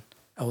sun.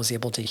 I was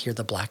able to hear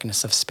the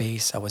blackness of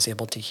space. I was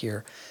able to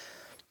hear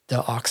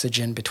the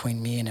oxygen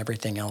between me and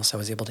everything else. I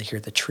was able to hear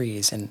the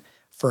trees. And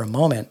for a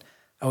moment,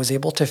 I was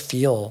able to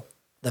feel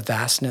the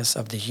vastness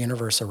of the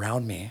universe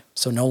around me.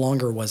 So no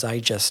longer was I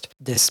just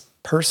this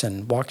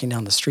person walking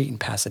down the street in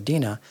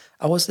Pasadena.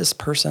 I was this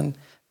person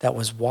that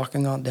was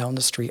walking on down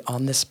the street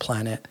on this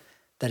planet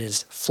that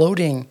is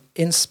floating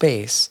in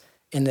space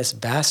in this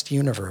vast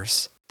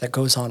universe that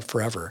goes on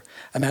forever.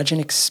 Imagine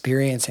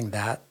experiencing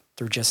that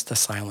through just the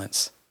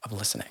silence of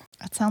listening.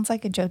 That sounds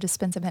like a Joe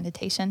Dispenza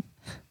meditation.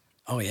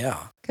 Oh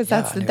yeah, because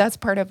that's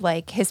part of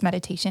like his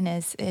meditation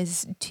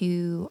is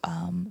to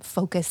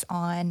focus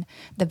on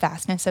the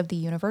vastness of the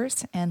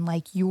universe and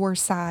like your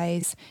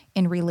size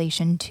in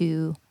relation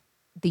to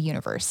the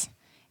universe,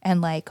 and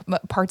like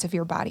parts of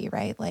your body,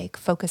 right? Like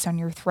focus on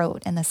your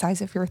throat and the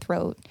size of your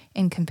throat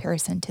in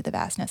comparison to the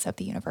vastness of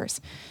the universe.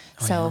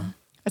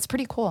 It's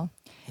pretty cool.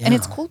 Yeah. And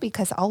it's cool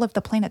because all of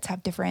the planets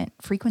have different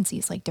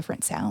frequencies, like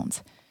different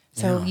sounds.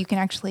 So you can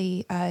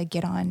actually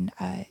get on,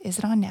 is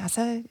it on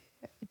NASA?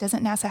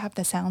 Doesn't NASA have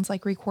the sounds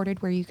like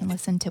recorded where you can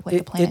listen to what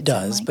the planets It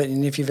does, sound like?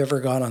 but if you've ever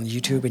gone on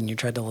YouTube and you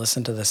tried to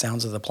listen to the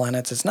sounds of the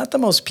planets, it's not the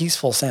most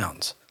peaceful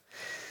sounds.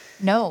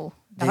 No,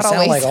 they not sound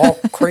always. like all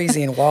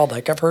crazy and wild.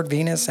 Like I've heard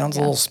Venus sounds a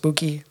little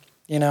spooky,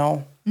 you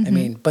know? I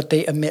mean, but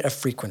they emit a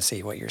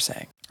frequency, what you're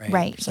saying, right?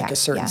 Right. It's like a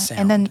certain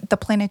sound. And then the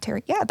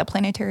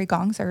planetary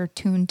gongs are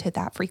tuned to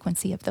that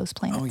frequency of those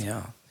planets. Oh,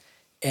 yeah.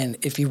 And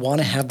if you want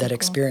to have that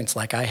experience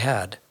like I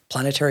had,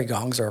 planetary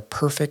gongs are a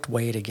perfect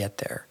way to get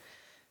there.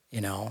 You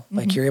know,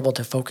 like you're able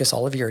to focus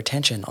all of your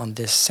attention on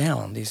this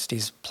sound,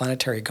 these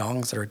planetary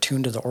gongs that are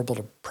tuned to the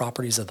orbital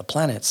properties of the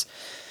planets.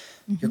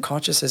 Your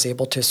conscious is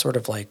able to sort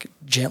of like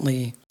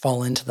gently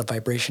fall into the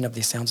vibration of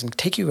these sounds and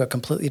take you to a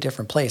completely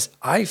different place.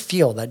 I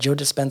feel that Joe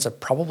Dispenza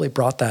probably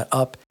brought that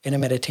up in a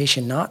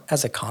meditation, not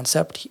as a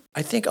concept.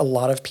 I think a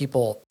lot of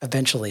people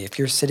eventually, if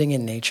you're sitting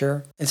in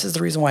nature, this is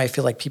the reason why I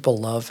feel like people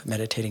love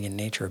meditating in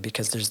nature,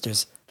 because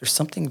there's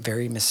something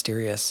very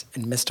mysterious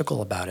and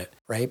mystical about it,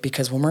 right?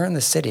 Because when we're in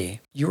the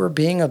city, you are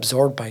being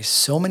absorbed by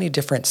so many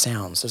different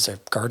sounds. There's a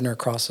gardener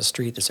across the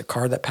street. There's a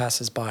car that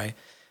passes by,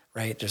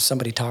 right? There's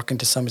somebody talking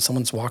to somebody.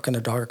 Someone's walking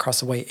their dog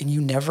across the way. And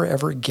you never,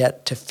 ever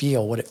get to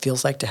feel what it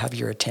feels like to have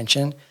your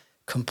attention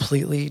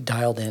completely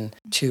dialed in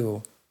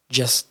to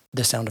just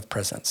the sound of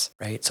presence,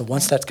 right? So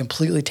once that's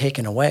completely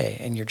taken away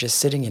and you're just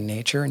sitting in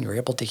nature and you're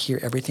able to hear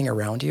everything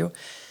around you,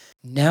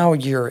 now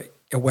your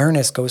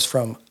awareness goes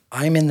from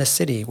I'm in the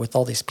city with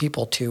all these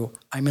people to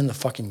I'm in the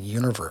fucking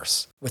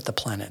universe with the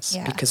planets.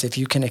 Yeah. Because if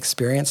you can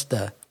experience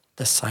the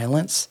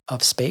silence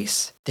of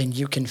space, then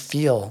you can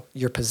feel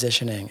your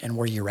positioning and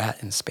where you're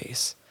at in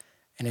space.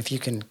 And if you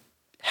can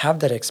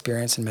have that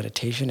experience in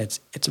meditation, it's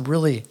a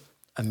really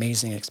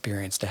amazing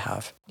experience to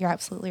have. You're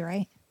absolutely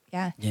right.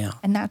 Yeah. Yeah.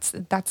 And that's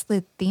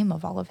the theme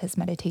of all of his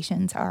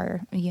meditations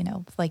are, you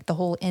know, like the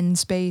whole in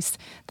space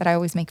that I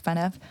always make fun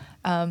of.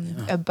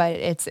 But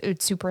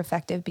it's super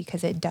effective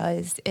because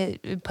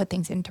it put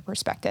things into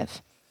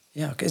perspective.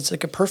 Yeah. It's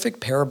like a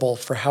perfect parable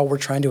for how we're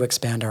trying to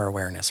expand our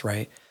awareness,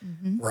 right?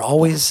 We're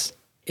always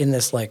in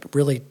this, like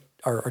really,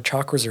 our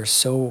chakras are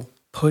so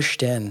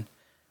pushed in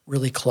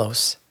really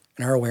close,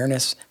 and our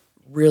awareness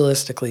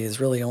realistically is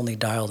really only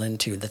dialed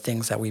into the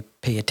things that we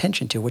pay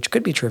attention to, which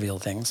could be trivial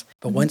things.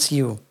 But once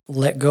you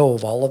let go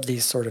of all of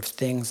these sort of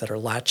things that are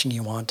latching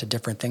you on to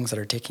different things that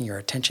are taking your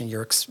attention,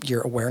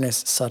 your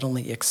awareness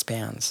suddenly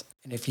expands.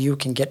 And if you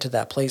can get to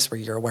that place where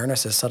your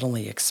awareness is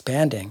suddenly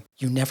expanding,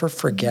 you never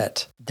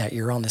forget that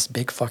you're on this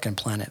big fucking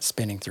planet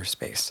spinning through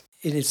space.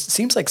 It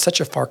seems like such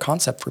a far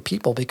concept for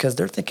people because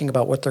they're thinking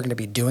about what they're going to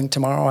be doing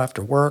tomorrow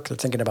after work. They're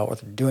thinking about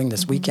what they're doing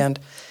this weekend.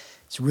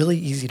 It's really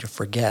easy to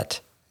forget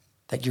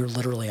that you're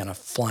literally on a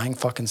flying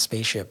fucking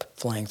spaceship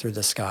flying through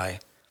the sky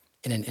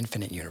in an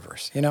infinite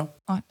universe, you know?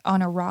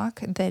 On a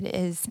rock that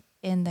is,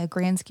 in the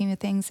grand scheme of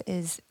things,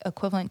 is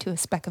equivalent to a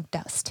speck of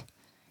dust.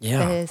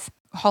 Yeah. That is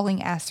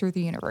hauling ass through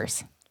the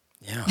universe.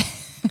 Yeah.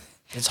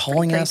 It's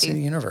hauling ass through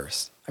the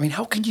universe. I mean,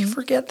 how could you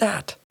forget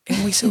that?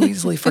 And we so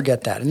easily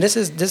forget that. And this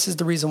is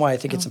the reason why I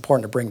think it's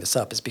important to bring this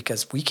up, is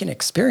because we can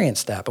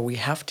experience that, but we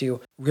have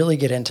to really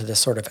get into this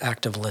sort of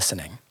act of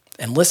listening.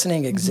 And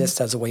listening exists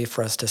as a way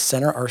for us to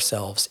center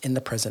ourselves in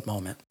the present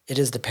moment. It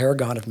is the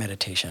paragon of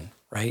meditation,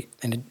 right?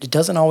 And it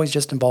doesn't always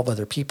just involve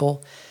other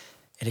people.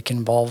 It can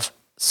involve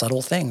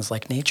subtle things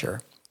like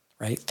nature,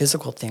 right?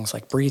 Physical things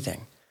like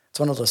breathing. It's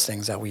one of those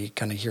things that we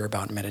kind of hear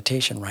about in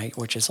meditation, right?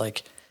 Which is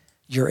like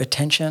your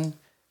attention,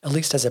 at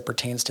least as it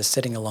pertains to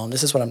sitting alone.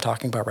 This is what I'm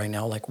talking about right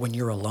now. Like when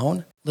you're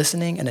alone,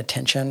 listening and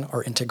attention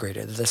are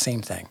integrated. They're the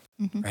same thing,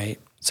 right?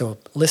 So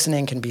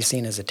listening can be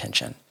seen as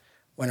attention.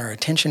 when our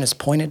attention is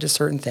pointed to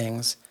certain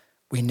things,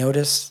 we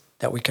notice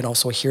that we can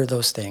also hear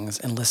those things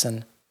and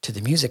listen to the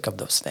music of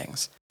those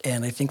things.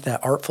 And I think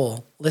that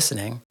artful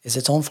listening is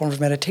its own form of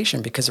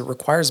meditation because it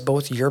requires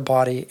both your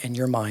body and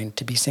your mind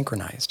to be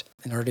synchronized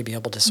in order to be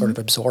able to sort of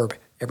absorb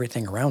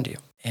everything around you.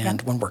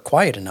 And when we're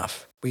quiet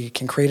enough, we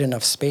can create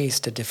enough space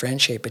to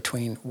differentiate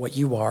between what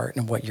you are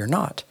and what you're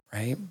not,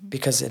 right?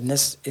 Because in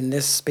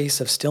this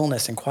space of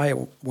stillness and quiet,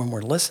 when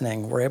we're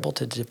listening, we're able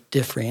to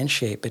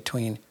differentiate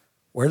between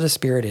where the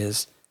spirit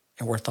is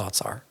and where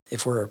thoughts are.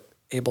 If we're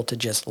able to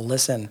just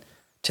listen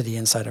to the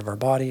inside of our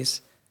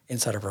bodies,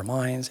 inside of our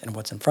minds, and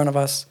what's in front of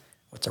us,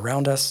 what's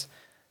around us,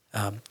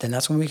 then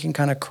that's when we can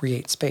kind of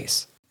create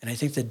space. And I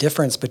think the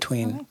difference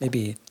between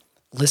maybe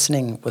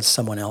listening with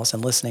someone else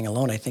and listening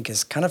alone, I think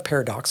is kind of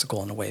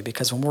paradoxical in a way,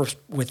 because when we're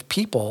with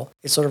people,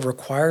 it sort of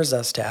requires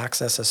us to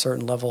access a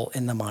certain level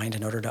in the mind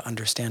in order to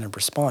understand and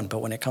respond.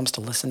 But when it comes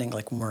to listening,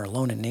 like when we're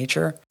alone in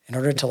nature, in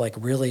order to like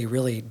really,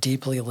 really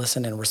deeply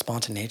listen and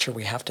respond to nature,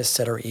 we have to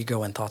set our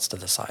ego and thoughts to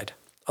the side.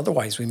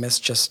 Otherwise, we miss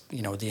just,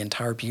 the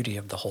entire beauty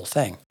of the whole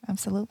thing.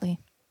 Absolutely.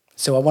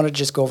 So I want to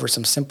just go over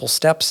some simple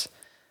steps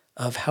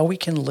of how we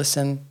can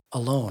listen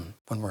alone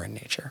when we're in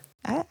nature.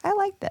 I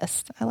like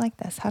this. I like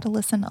this. How to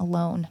listen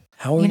alone.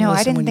 How will you I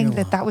listen didn't when think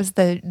you're that was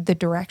the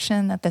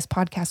direction that this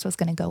podcast was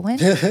going to go in.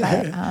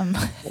 But,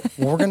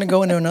 Well, we're going to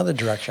go into another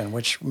direction,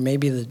 which may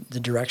be the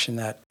direction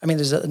that,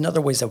 there's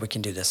another ways that we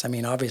can do this.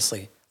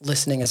 Obviously,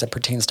 listening as it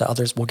pertains to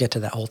others, we'll get to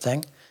that whole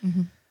thing.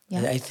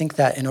 Yeah. I think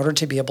that in order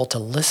to be able to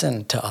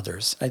listen to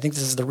others, I think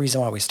this is the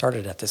reason why we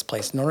started at this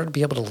place. In order to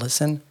be able to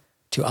listen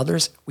to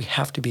others, we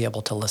have to be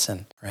able to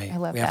listen, right? I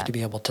love we have that. to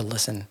be able to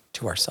listen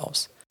to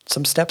ourselves.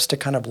 Some steps to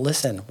kind of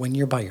listen when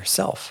you're by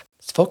yourself.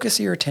 Focus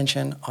your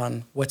attention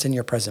on what's in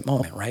your present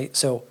moment, right?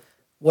 So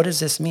what does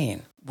this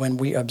mean? When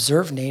we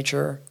observe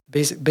nature,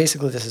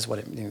 basically this is what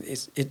it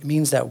means. It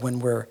means that when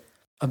we're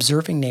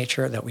observing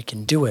nature, that we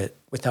can do it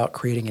without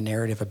creating a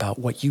narrative about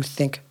what you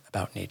think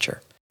about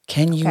nature.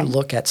 Can you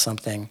look at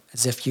something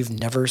as if you've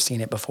never seen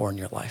it before in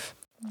your life?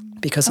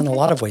 Because in a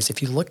lot of ways,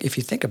 if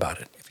you think about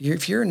it,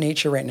 if you're in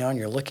nature right now and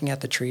you're looking at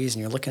the trees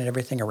and you're looking at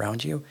everything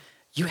around you,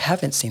 you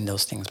haven't seen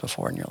those things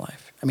before in your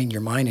life.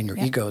 Your mind and your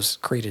egos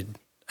created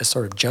a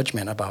sort of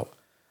judgment about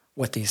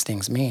what these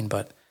things mean,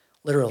 but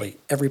literally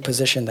every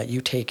position that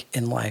you take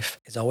in life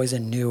is always a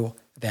new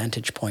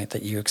vantage point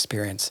that you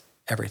experience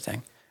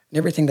everything. And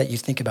everything that you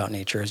think about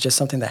nature is just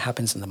something that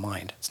happens in the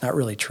mind. It's not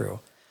really true.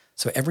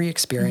 So every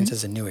experience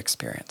is a new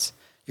experience.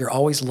 You're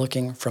always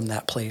looking from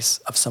that place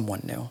of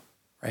someone new,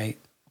 right?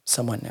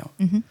 Someone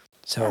new.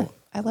 So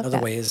I love another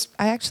that. way is,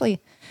 I actually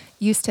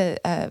used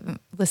to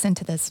listen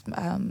to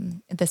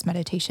this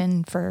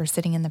meditation for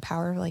sitting in the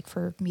power, like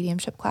for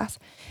mediumship class.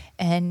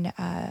 And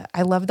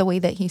I love the way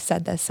that he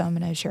said this, so I'm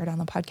going to share it on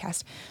the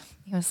podcast.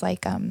 He was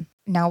like,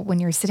 now when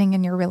you're sitting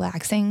and you're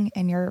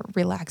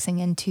relaxing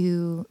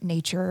into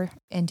nature,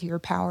 into your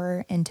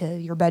power, into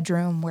your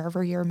bedroom,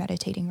 wherever you're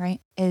meditating,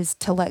 right, is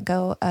to let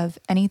go of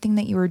anything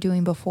that you were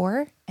doing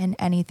before and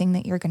anything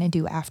that you're going to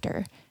do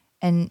after,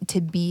 and to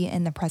be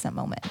in the present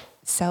moment.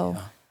 So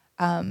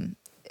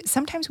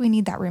sometimes we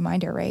need that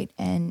reminder, right?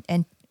 And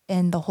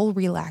the whole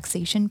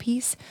relaxation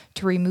piece,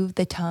 to remove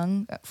the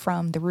tongue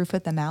from the roof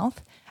of the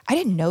mouth. I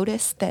didn't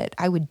notice that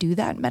I would do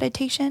that in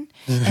meditation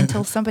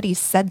until somebody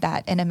said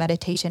that in a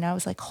meditation. I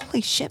was like,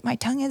 holy shit, my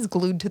tongue is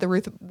glued to the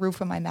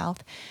roof of my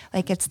mouth.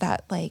 Like it's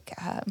that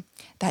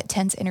that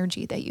tense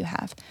energy that you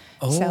have.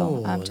 oh,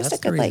 So just that's a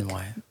good the reason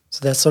why.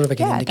 So that's sort of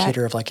like an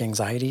indicator of like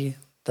anxiety.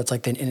 That's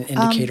like an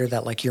indicator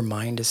that like your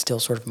mind is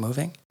still sort of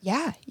moving.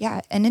 Yeah.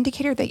 An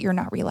indicator that you're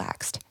not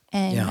relaxed.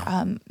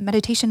 And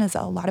meditation is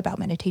a lot about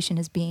meditation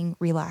is being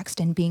relaxed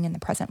and being in the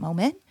present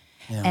moment.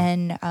 Yeah.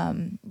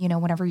 And,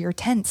 whenever you're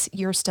tense,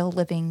 you're still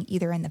living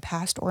either in the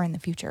past or in the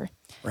future.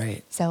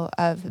 Right. So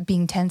of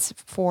being tense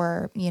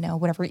for,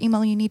 whatever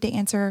email you need to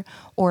answer,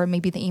 or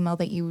maybe the email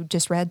that you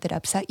just read that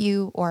upset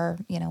you, or,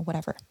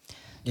 whatever.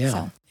 Yeah.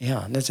 So.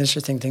 Yeah. And that's an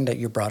interesting thing that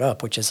you brought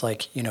up, which is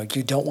like, you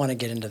don't want to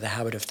get into the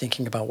habit of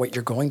thinking about what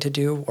you're going to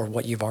do or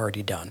what you've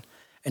already done.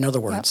 In other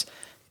words,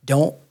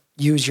 don't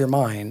use your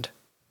mind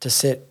to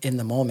sit in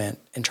the moment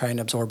and try and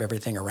absorb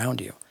everything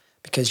around you,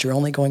 because you're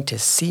only going to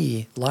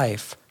see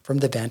life from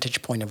the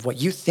vantage point of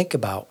what you think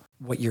about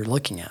what you're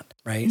looking at,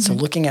 right? So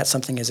looking at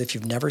something as if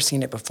you've never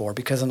seen it before,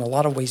 because in a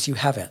lot of ways you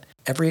haven't.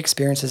 Every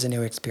experience is a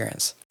new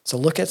experience. So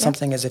look at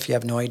something as if you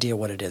have no idea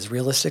what it is.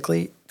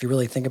 Realistically, if you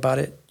really think about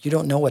it, you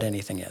don't know what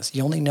anything is.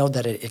 You only know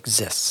that it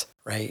exists,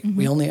 right?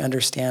 We only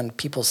understand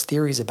people's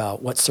theories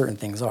about what certain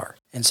things are.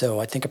 And so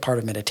I think a part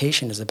of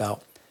meditation is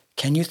about,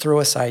 can you throw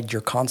aside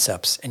your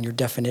concepts and your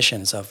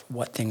definitions of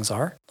what things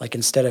are? Like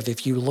instead of,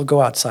 if you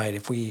go outside,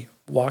 if we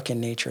walk in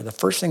nature, the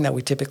first thing that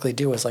we typically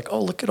do is like,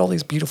 oh, look at all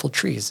these beautiful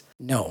trees.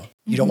 No,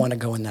 you don't want to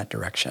go in that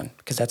direction,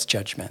 because that's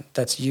judgment.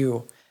 That's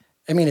you.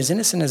 As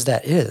innocent as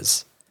that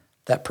is,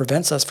 that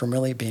prevents us from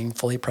really being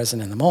fully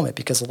present in the moment,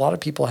 because a lot of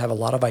people have a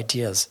lot of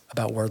ideas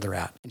about where they're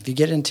at. If you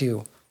get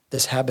into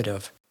this habit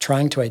of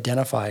trying to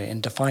identify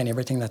and define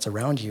everything that's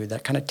around you,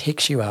 that kind of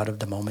takes you out of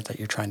the moment that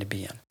you're trying to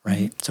be in,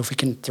 right? So if we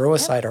can throw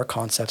aside our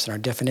concepts and our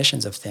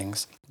definitions of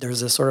things,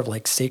 there's this sort of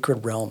like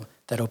sacred realm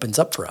that opens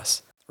up for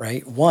us,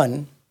 right?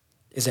 One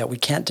is that we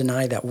can't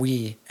deny that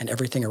we and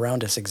everything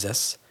around us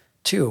exists.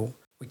 Two,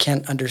 we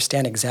can't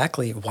understand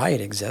exactly why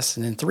it exists.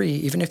 And then three,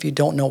 even if you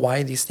don't know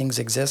why these things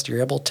exist, you're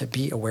able to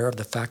be aware of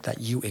the fact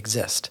that you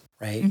exist,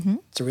 right?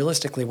 So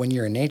realistically, when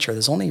you're in nature,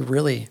 there's only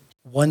really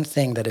one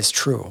thing that is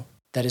true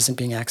that isn't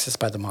being accessed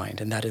by the mind,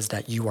 and that is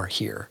that you are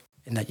here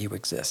and that you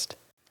exist,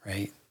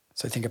 right?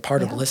 So I think a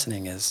part of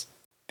listening is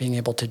being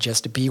able to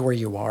just be where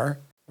you are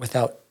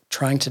without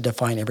trying to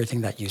define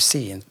everything that you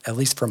see. And at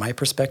least from my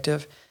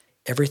perspective,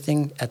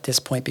 everything at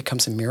this point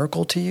becomes a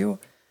miracle to you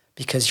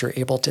because you're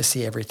able to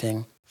see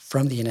everything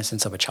from the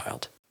innocence of a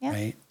child,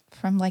 right?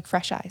 From like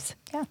fresh eyes.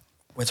 Yeah.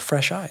 With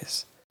fresh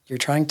eyes. You're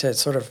trying to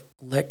sort of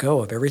let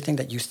go of everything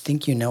that you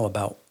think you know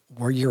about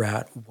where you're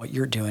at, what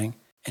you're doing.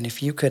 And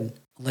if you could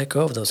let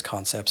go of those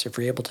concepts, if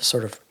you're able to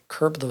sort of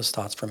curb those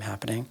thoughts from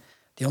happening,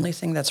 the only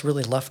thing that's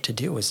really left to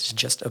do is to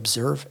just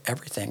observe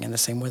everything in the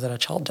same way that a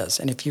child does.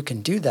 And if you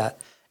can do that,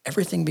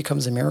 everything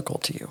becomes a miracle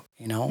to you,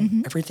 you know?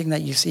 Everything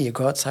that you see, you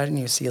go outside and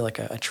you see like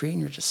a tree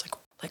and you're just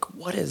like,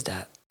 what is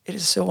that? It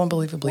is so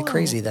unbelievably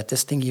crazy that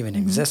this thing even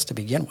exists to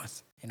begin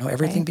with. You know,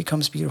 everything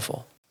becomes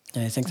beautiful.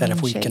 And I think that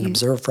if we can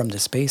observe from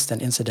this space, then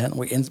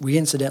we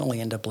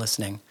incidentally end up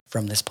listening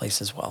from this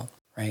place as well,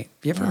 right?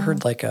 Have you ever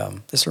heard like,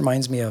 this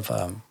reminds me of,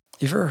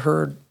 you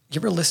ever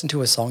listened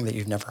to a song that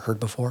you've never heard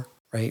before,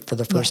 right? For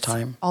the first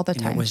time? All the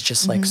and time. it was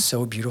just like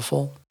so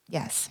beautiful.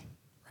 Yes.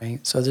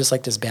 Right? So there's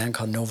like this band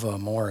called Nova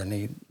Amor,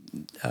 and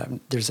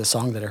there's a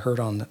song that I heard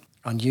on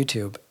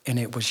YouTube, and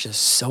it was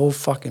just so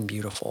fucking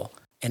beautiful.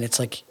 And it's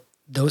like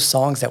those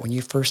songs that when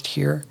you first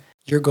hear,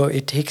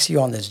 it takes you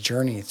on this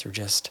journey through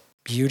just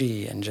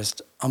beauty and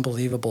just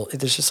unbelievable.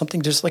 There's just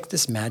something, just like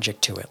this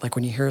magic to it. Like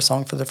when you hear a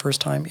song for the first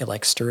time, it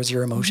like stirs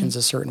your emotions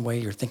a certain way.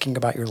 You're thinking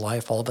about your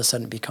life. All of a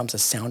sudden it becomes a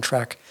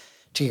soundtrack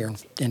to your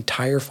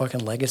entire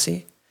fucking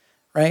legacy,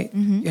 right?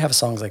 You have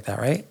songs like that,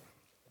 right?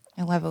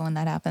 I love it when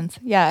that happens.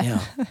 Yeah.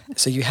 Yeah.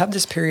 So you have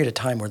this period of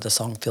time where the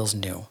song feels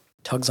new,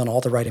 tugs on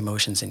all the right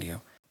emotions in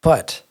you.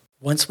 But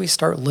once we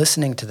start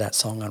listening to that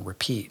song on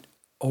repeat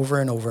over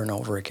and over and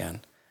over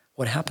again,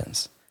 what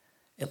happens?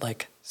 It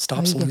like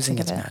stops losing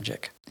its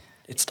magic.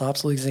 It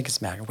stops losing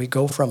its magic. We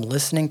go from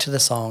listening to the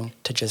song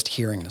to just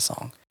hearing the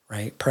song,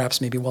 right? Perhaps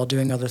maybe while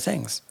doing other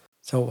things.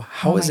 So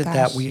how is it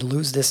that we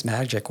lose this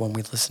magic when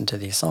we listen to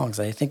these songs?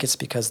 And I think it's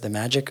because the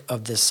magic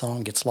of this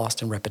song gets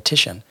lost in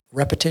repetition.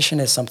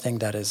 Repetition is something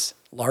that is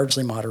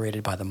largely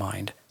moderated by the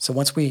mind. So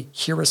once we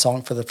hear a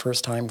song for the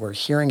first time, we're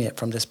hearing it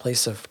from this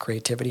place of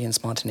creativity and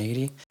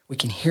spontaneity. We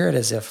can hear it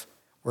as if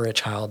we're a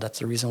child. That's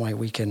the reason why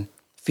we can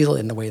feel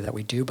it in the way that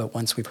we do. But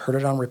once we've heard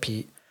it on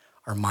repeat,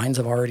 our minds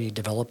have already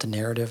developed a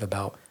narrative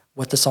about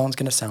what the song's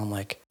going to sound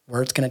like,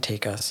 where it's going to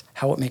take us,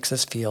 how it makes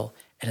us feel,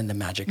 and then the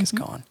magic is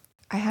gone.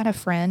 I had a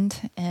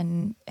friend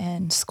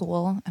in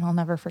school, and I'll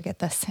never forget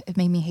this. It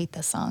made me hate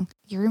this song.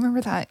 You remember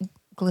that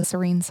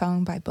Glycerine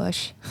song by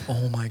Bush?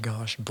 Oh my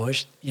gosh,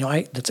 Bush. You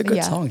know, that's a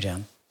good song,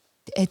 Jen.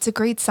 It's a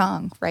great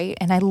song, right?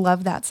 And I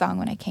loved that song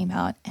when it came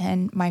out.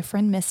 And my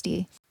friend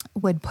Misty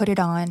would put it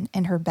on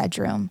in her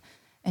bedroom,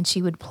 and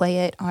she would play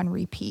it on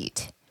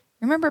repeat.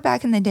 Remember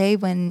back in the day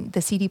when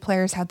the CD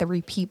players had the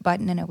repeat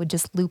button and it would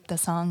just loop the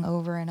song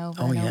over and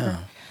over and over?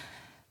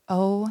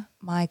 Oh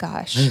my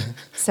gosh.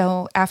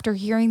 So after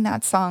hearing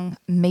that song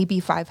maybe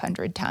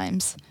 500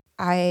 times,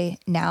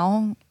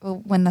 now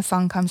when the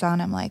song comes on,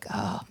 I'm like,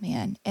 oh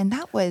man. And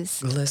that was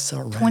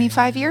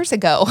 25 years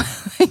ago.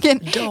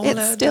 Don't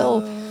let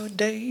the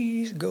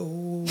days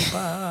go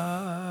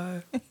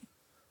by.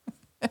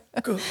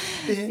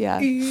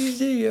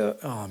 Easier.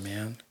 Oh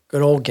man.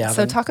 Good old Gavin.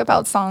 So talk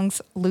about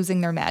songs losing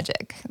their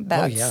magic.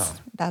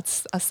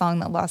 That's a song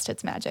that lost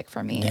its magic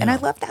for me. And I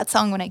loved that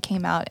song when it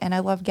came out. And I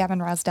love Gavin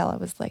Rossdale. I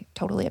was like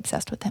totally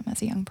obsessed with him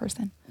as a young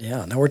person.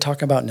 Yeah. Now we're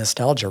talking about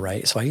nostalgia,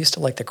 right? So I used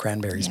to like the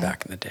Cranberries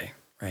back in the day,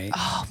 right?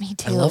 Oh, me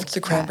too. I loved the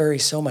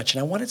Cranberries so much.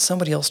 And I wanted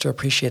somebody else to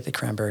appreciate the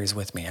Cranberries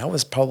with me. I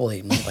was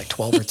probably maybe like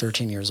 12 or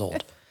 13 years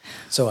old.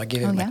 So I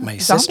gave it my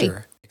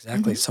sister.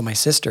 Exactly. So my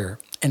sister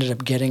ended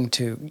up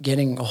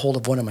getting a hold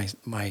of one of my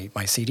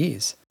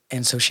CDs.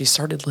 And so she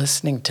started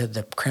listening to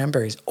the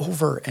Cranberries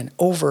over and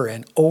over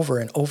and over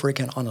and over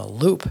again on a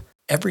loop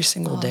every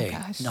single day,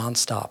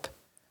 nonstop.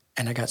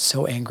 And I got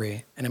so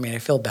angry. And I mean, I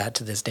feel bad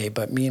to this day,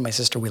 but me and my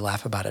sister, we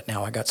laugh about it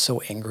now. I got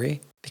so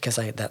angry because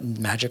that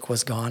magic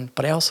was gone.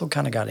 But I also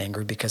kind of got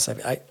angry because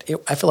I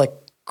feel like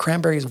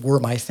Cranberries were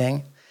my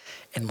thing.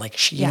 And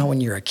like, you know,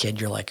 when you're a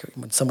kid, you're like,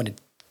 when someone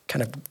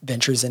kind of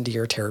ventures into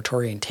your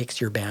territory and takes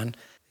your band,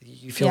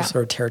 you feel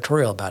sort of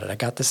territorial about it. I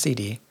got the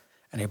CD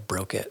and I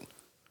broke it.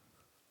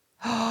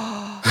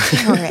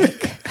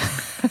 Eric.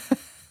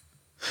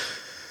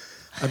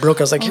 I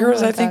was like,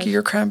 here's, I think,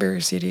 your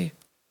Cranberry CD.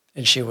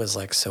 And she was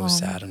like so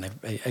sad. And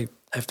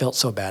I felt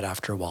so bad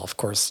after a while. Of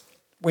course,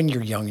 when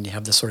you're young and you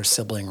have this sort of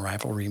sibling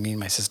rivalry, me and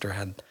my sister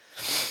had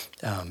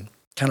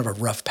kind of a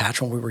rough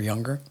patch when we were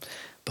younger.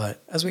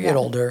 But as we get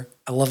older,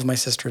 I love my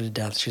sister to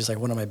death. She's like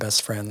one of my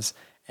best friends.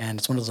 And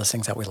it's one of those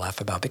things that we laugh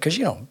about because,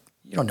 you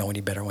don't know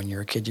any better when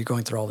you're a kid. You're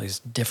going through all these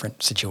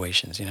different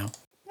situations, Yeah,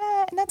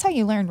 and that's how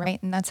you learn,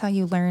 right? And that's how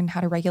you learn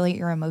how to regulate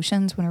your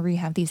emotions whenever you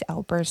have these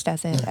outbursts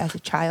as a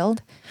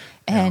child.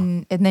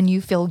 And then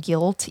you feel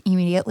guilt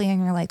immediately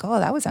and you're like, oh,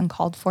 that was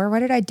uncalled for.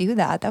 Why did I do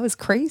that? That was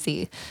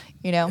crazy,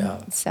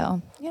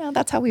 So,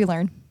 that's how we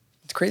learn.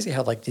 It's crazy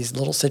how like these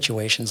little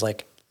situations,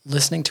 like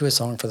listening to a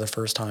song for the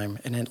first time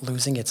and it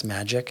losing its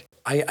magic.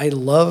 I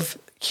love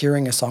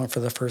hearing a song for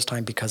the first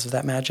time because of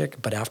that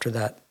magic. But after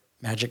that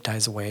magic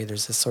dies away,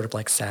 there's this sort of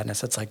like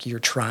sadness. It's like you're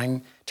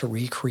trying to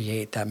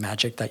recreate that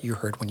magic that you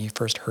heard when you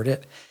first heard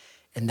it.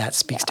 And that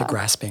speaks to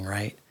grasping,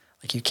 right?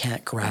 Like you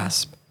can't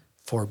grasp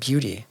for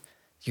beauty.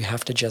 You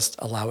have to just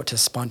allow it to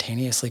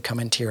spontaneously come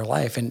into your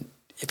life. And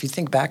if you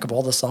think back of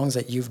all the songs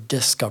that you've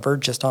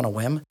discovered just on a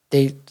whim,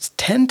 they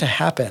tend to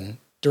happen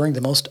during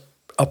the most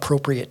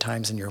appropriate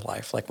times in your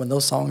life. Like when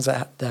those songs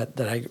that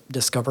I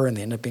discover and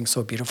they end up being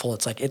so beautiful,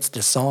 it's like it's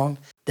the song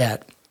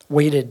that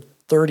waited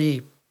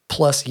 30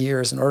 plus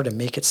years in order to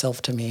make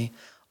itself to me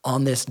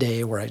on this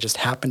day where I just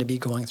happen to be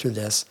going through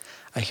this.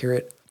 I hear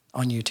it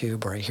on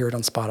YouTube or I hear it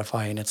on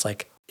Spotify, and it's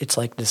like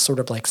this sort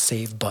of like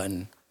save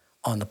button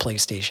on the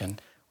PlayStation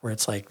where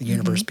it's like the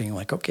universe being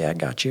like, okay, I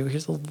got you.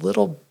 Here's a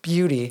little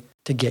beauty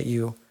to get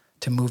you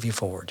to move you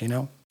forward,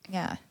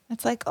 Yeah.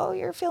 It's like, oh,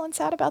 you're feeling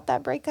sad about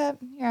that breakup?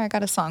 Here, I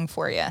got a song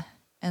for you.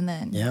 And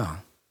then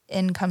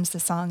in comes the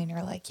song and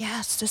you're like,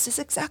 yes, this is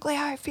exactly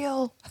how I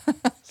feel.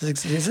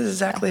 This is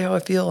exactly how I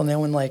feel. And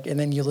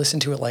then you listen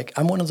to it. Like,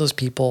 I'm one of those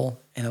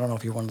people, and I don't know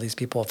if you're one of these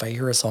people. If I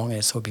hear a song and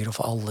it's so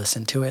beautiful, I'll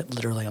listen to it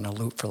literally on a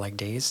loop for like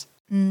days.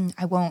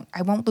 I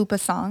won't loop a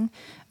song,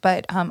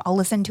 but I'll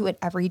listen to it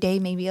every day,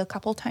 maybe a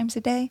couple times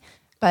a day,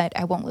 but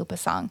I won't loop a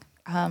song.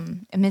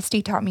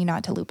 Misty taught me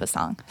not to loop a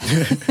song.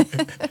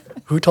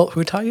 Who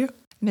taught you?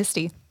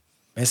 Misty,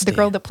 the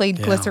girl that played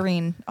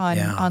Glycerine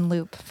on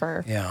loop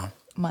for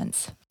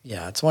months.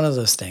 Yeah, it's one of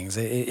those things.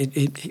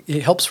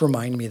 It helps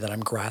remind me that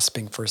I'm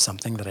grasping for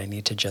something that I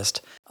need to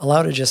just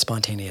allow to just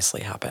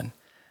spontaneously happen,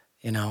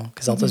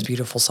 because all those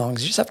beautiful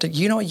songs, you just have to,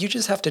 you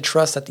just have to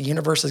trust that the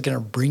universe is going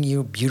to bring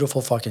you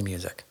beautiful fucking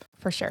music.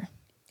 For sure.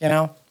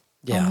 Yeah.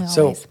 Only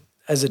So always.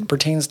 as it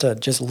pertains to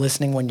just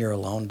listening when you're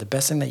alone, the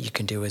best thing that you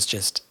can do is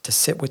just to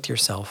sit with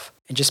yourself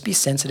and just be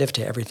sensitive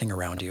to everything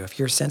around you. If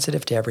you're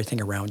sensitive to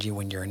everything around you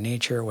when you're in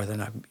nature, whether or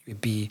not it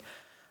be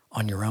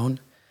on your own,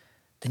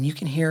 then you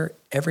can hear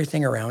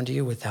everything around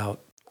you without,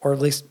 or at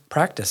least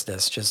practice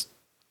this, just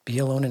be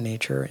alone in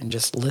nature and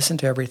just listen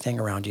to everything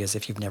around you as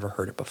if you've never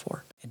heard it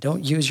before. And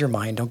don't use your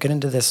mind. Don't get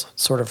into this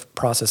sort of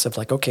process of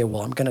like, okay,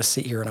 well, I'm going to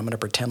sit here and I'm going to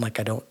pretend like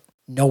I don't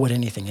know what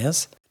anything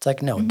is. It's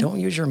like, no, don't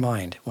use your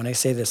mind. When I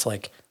say this,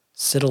 like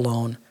sit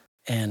alone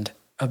and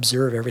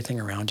observe everything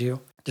around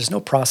you. There's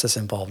no process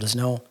involved. There's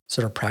no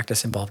sort of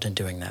practice involved in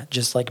doing that.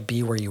 Just like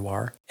be where you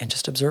are and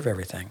just observe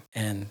everything.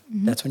 And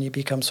that's when you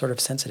become sort of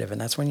sensitive. And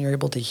that's when you're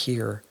able to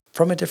hear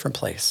from a different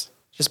place.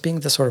 Just being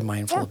the sort of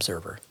mindful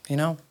observer,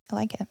 I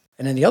like it.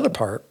 And then the other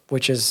part,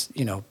 which is,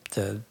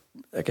 the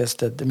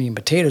meat and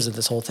potatoes of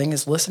this whole thing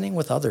is listening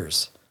with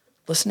others.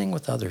 Listening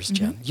with others,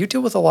 Jen. You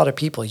deal with a lot of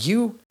people.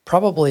 You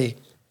probably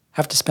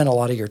have to spend a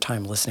lot of your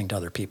time listening to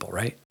other people,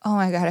 right? Oh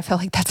my God, I feel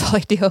like that's all I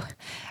do.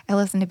 I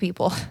listen to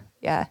people.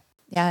 Yeah.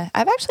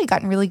 I've actually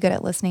gotten really good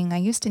at listening. I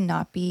used to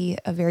not be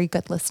a very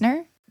good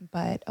listener,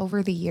 but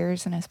over the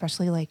years, and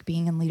especially like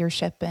being in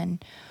leadership,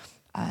 and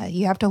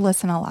you have to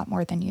listen a lot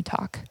more than you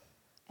talk.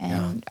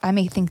 And I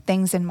may think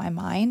things in my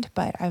mind,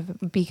 but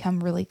I've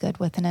become really good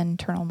with an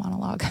internal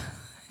monologue.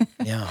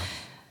 Yeah.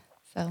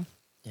 So.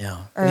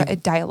 Yeah. Or a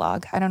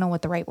dialogue. I don't know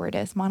what the right word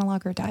is.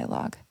 Monologue or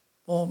dialogue?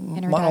 Well,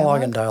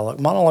 monologue and dialogue.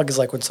 Monologue is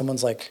like when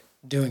someone's like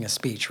doing a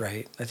speech,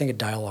 right? I think a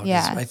dialogue is,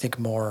 I think,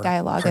 more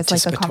dialogue is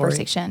like a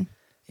conversation.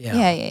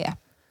 Yeah.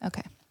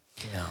 Okay.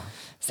 Yeah.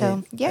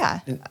 So,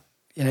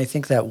 And I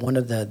think that one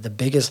of the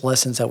biggest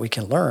lessons that we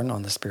can learn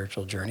on the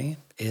spiritual journey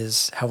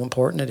is how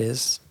important it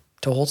is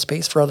to hold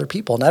space for other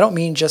people. And I don't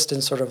mean just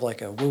in sort of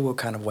like a woo-woo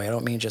kind of way. I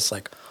don't mean just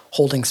like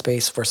holding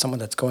space for someone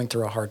that's going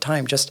through a hard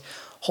time, just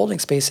holding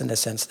space in the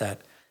sense that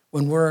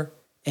when we're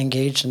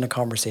engaged in a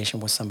conversation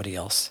with somebody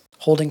else,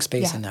 holding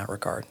space in that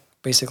regard,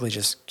 basically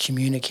just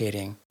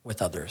communicating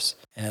with others.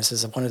 And this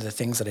is one of the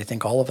things that I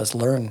think all of us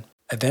learn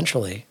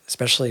eventually,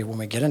 especially when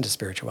we get into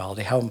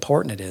spirituality, how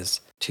important it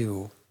is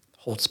to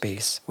hold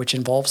space, which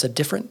involves a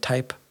different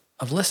type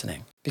of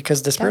listening.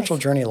 Because the spiritual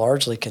journey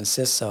largely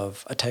consists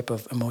of a type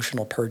of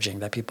emotional purging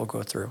that people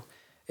go through.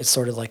 It's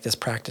sort of like this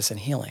practice in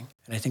healing.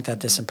 And I think that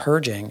this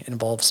purging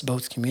involves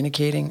both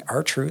communicating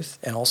our truth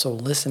and also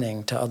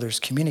listening to others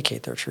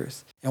communicate their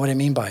truth. And what I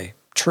mean by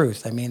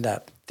truth, I mean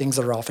that things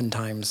that are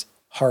oftentimes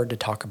hard to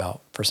talk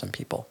about for some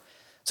people.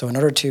 So in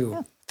order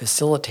to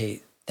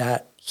facilitate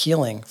that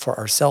healing for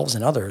ourselves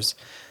and others,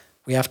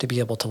 we have to be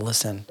able to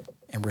listen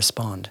and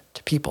respond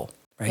to people,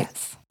 right?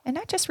 Yes. And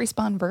not just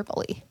respond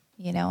verbally,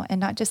 and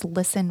not just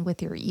listen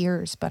with your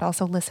ears, but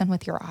also listen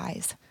with your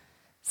eyes.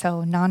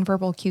 So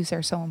nonverbal cues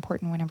are so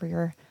important whenever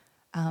you're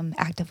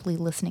actively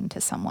listening to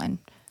someone.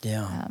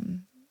 Yeah.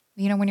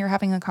 You know, when you're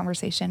having a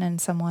conversation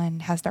and someone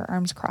has their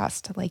arms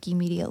crossed, like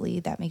immediately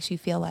that makes you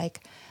feel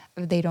like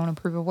they don't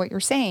approve of what you're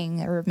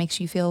saying, or it makes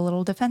you feel a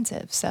little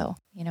defensive. So,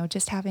 you know,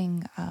 just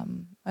having,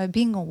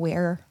 being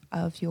aware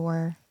of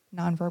your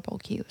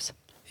nonverbal cues.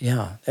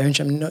 Yeah.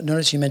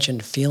 Notice you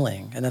mentioned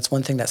feeling, and that's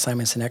one thing that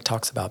Simon Sinek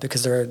talks about,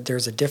 because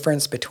there's a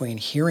difference between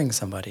hearing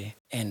somebody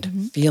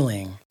and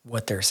feeling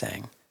what they're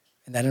saying.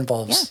 And that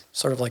involves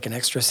sort of like an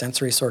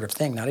extrasensory sort of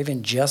thing, not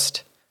even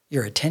just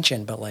your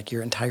attention, but like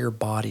your entire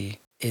body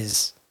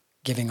is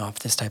giving off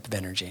this type of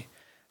energy,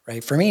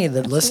 right? For me,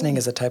 the listening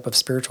is a type of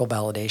spiritual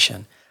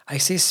validation. I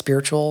see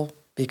spiritual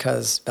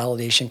because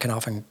validation can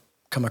often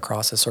come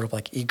across as sort of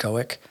like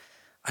egoic.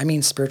 I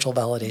mean spiritual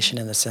validation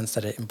in the sense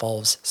that it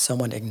involves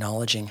someone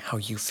acknowledging how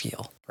you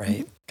feel,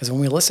 right? Because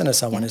when we listen to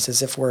someone, it's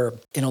as if we're,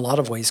 in a lot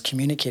of ways,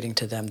 communicating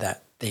to them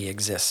that they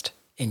exist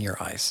in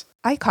your eyes.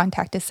 Eye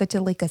contact is such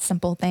a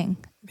simple thing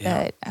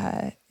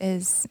that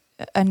is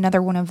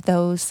another one of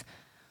those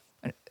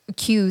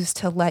cues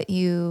to let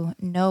you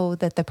know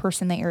that the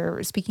person that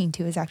you're speaking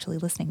to is actually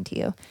listening to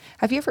you.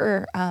 Have you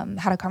ever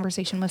had a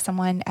conversation with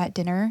someone at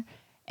dinner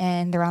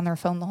and they're on their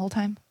phone the whole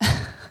time?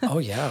 Oh,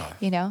 yeah.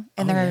 You know,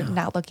 and they're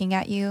not looking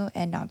at you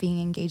and not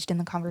being engaged in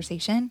the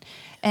conversation.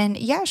 And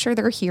yeah, sure,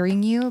 they're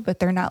hearing you, but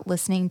they're not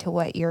listening to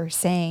what you're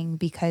saying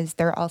because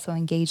they're also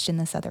engaged in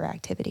this other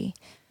activity.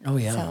 Oh,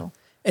 yeah. So,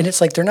 and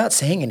it's like they're not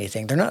saying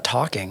anything. They're not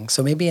talking.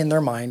 So maybe in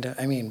their mind,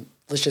 I mean,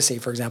 let's just say,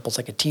 for example, it's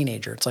like a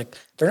teenager. It's like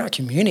they're not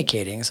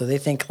communicating. So they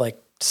think like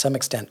to some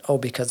extent, oh,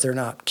 because they're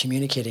not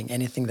communicating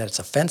anything that's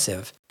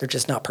offensive, they're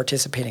just not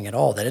participating at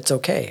all, that it's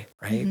okay,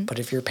 right? But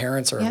if your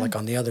parents are like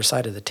on the other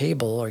side of the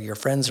table, or your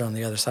friends are on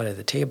the other side of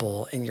the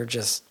table, and you're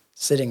just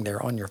sitting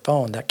there on your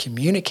phone, that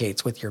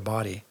communicates with your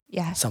body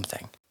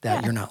something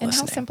that you're not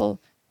listening. And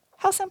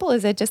how simple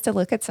is it just to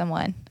look at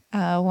someone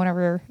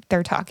whenever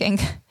they're talking,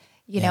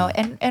 you know,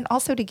 and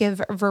also to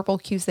give verbal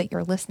cues that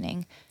you're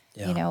listening.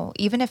 You know,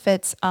 even if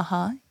it's,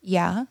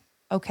 yeah,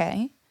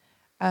 okay,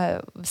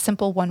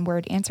 simple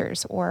one-word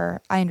answers,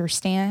 or I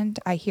understand,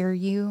 I hear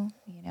you,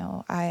 you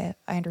know, I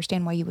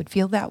understand why you would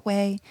feel that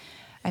way.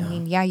 I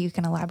mean, you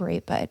can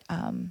elaborate, but,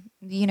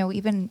 you know,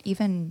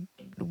 even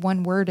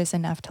one word is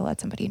enough to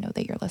let somebody know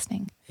that you're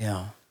listening.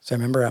 Yeah. So I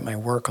remember at my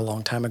work a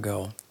long time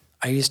ago,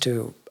 it's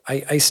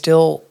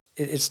still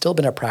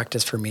been a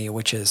practice for me,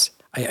 which is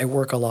I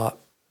work a lot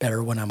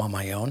better when I'm on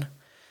my own.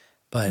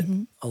 But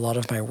a lot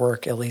of my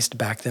work, at least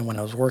back then when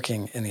I was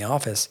working in the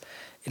office,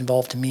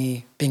 involved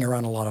me being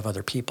around a lot of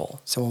other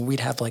people. So when we'd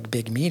have like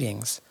big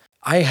meetings,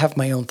 I have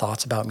my own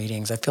thoughts about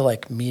meetings. I feel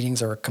like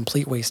meetings are a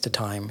complete waste of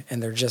time,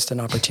 and they're just an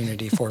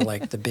opportunity for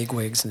like the big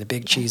wigs and the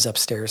big cheese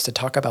upstairs to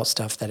talk about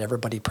stuff that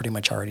everybody pretty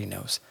much already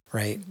knows,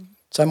 right?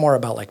 So I'm more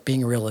about like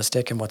being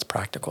realistic and what's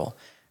practical.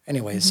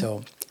 Anyway,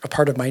 so a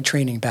part of my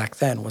training back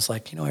then was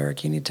like, you know,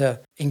 Eric, you need to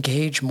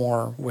engage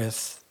more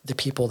with the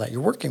people that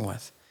you're working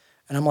with.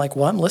 And I'm like,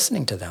 well, I'm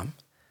listening to them.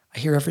 I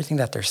hear everything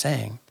that they're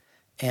saying.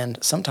 And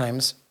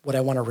sometimes what I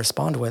want to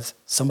respond with,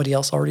 somebody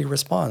else already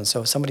responds.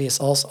 So if somebody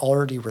else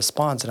already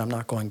responds, and I'm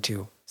not going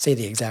to say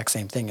the exact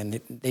same thing. And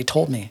they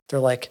told me, they're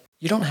like,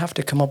 you don't have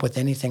to come up with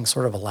anything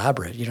sort of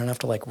elaborate. You don't have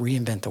to like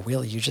reinvent the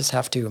wheel. You just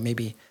have to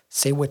maybe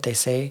say what they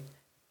say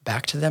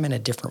back to them in a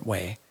different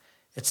way.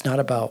 It's not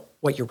about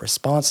what your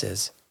response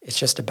is. It's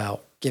just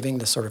about giving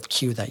the sort of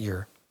cue that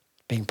you're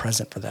being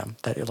present for them,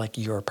 that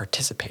you're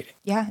participating.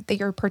 Yeah, that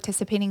you're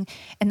participating.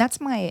 And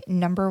that's my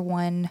number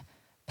one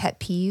pet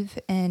peeve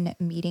in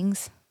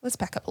meetings. Let's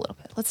back up a little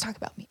bit. Let's talk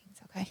about meetings,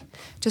 okay?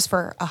 Just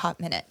for a hot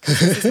minute,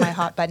 'cause this is my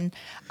hot button.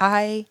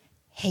 I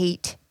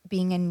hate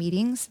being in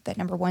meetings that,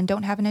 number one,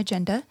 don't have an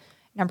agenda.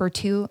 Number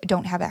two,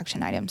 don't have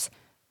action items.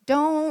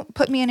 Don't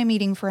put me in a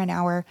meeting for an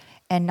hour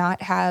and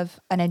not have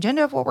an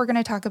agenda of what we're going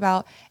to talk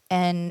about.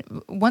 And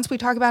once we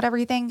talk about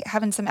everything,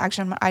 having some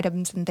action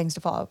items and things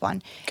to follow up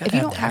on. If you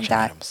don't have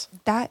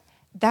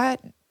that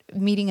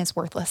meeting is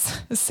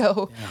worthless.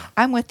 So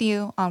I'm with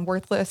you on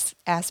worthless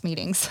ass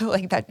meetings. So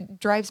like that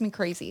drives me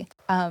crazy.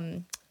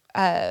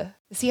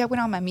 See, I went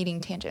on my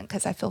meeting tangent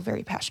because I feel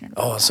very passionate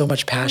about that. So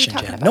much passion,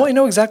 Jen. No, I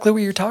know exactly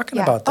what you're talking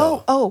about,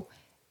 though.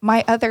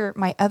 My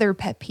other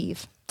pet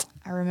peeve,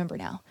 I remember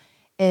now,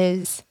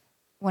 is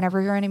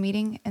whenever you're in a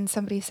meeting and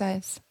somebody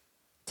says,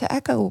 to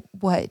echo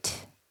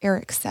what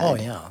Eric said. Oh,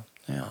 yeah.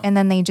 And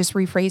then they just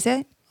rephrase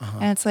it.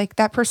 And it's like,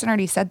 that person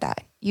already said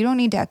that. You don't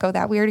need to echo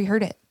that. We already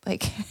heard it.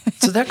 Like,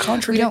 so that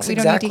contradicts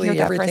exactly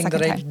everything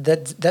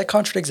that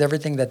contradicts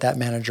everything that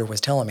manager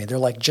was telling me. They're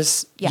like,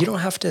 you don't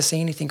have to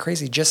say anything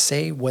crazy. Just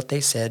say what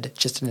they said,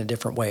 just in a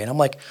different way. And I'm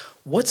like,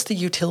 what's the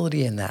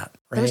utility in that?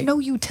 Right? There's no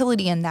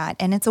utility in that.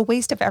 And it's a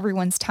waste of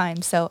everyone's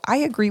time. So I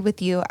agree with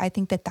you. I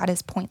think that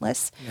is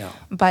pointless. Yeah.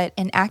 But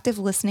in active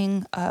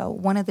listening,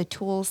 one of the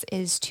tools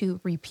is to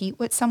repeat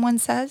what someone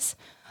says.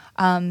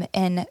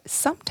 And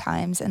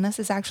sometimes, and this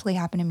has actually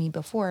happened to me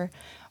before,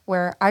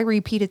 where I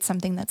repeated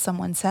something that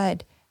someone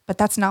said, but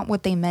that's not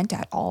what they meant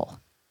at all,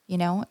 you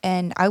know?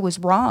 And I was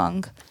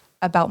wrong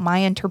about my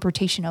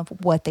interpretation of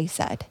what they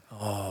said. Oh,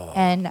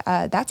 And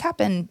that's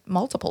happened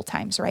multiple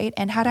times, right?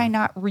 And had I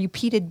not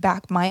repeated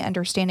back my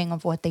understanding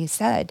of what they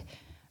said,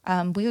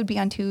 we would be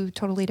on two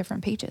totally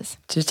different pages.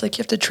 So it's like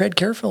you have to tread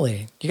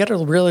carefully. You got to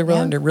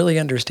really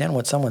understand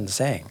what someone's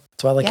saying.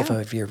 That's why, like,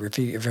 if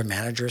your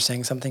manager is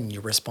saying something and you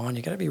respond,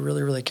 you got to be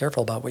really, really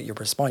careful about what you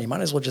respond. You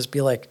might as well just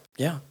be like,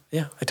 yeah,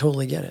 I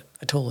totally get it.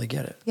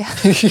 Yeah.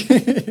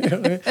 You know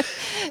what I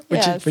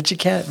mean? But you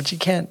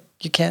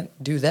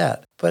can't do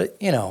that. But,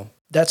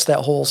 that's that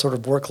whole sort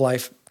of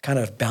work-life kind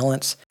of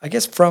balance. I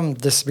guess from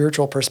the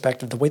spiritual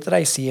perspective, the way that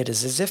I see it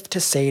is as if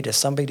to say to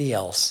somebody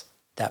else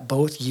that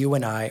both you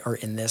and I are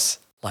in this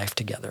life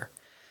together,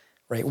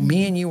 right? Mm-hmm.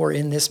 Me and you are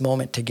in this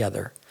moment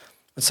together.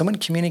 When someone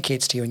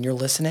communicates to you and you're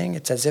listening,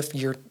 it's as if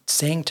you're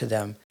saying to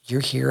them,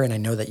 you're here and I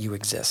know that you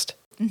exist.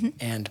 Mm-hmm.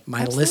 And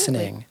my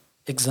listening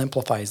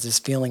exemplifies this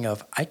feeling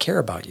of, I care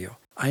about you.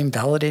 I'm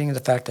validating the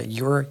fact that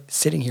you're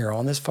sitting here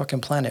on this fucking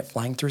planet,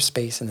 flying through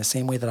space in the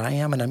same way that I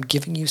am, and I'm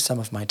giving you some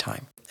of my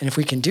time. And if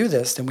we can do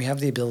this, then we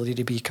have the ability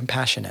to be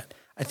compassionate.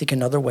 I think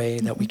another way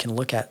that we can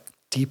look at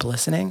deep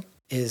listening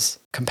is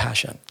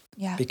compassion.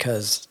 Yeah.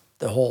 Because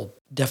the whole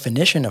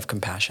definition of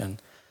compassion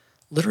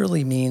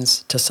literally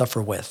means to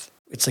suffer with.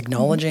 It's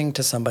acknowledging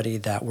to somebody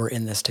that we're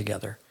in this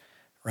together,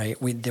 right?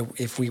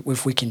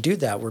 If we can do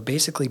that, we're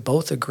basically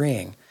both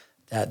agreeing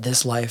that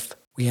this life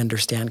we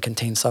understand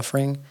contains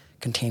suffering,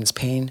 contains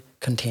pain,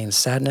 contains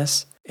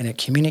sadness, and it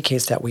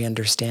communicates that we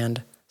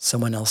understand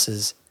someone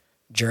else's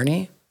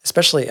journey.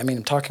 Especially,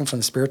 I'm talking from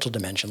the spiritual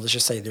dimension. Let's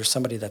just say there's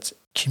somebody that's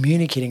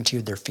communicating to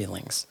you their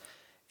feelings,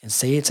 and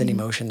say it's an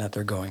emotion that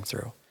they're going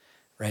through.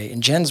 Right.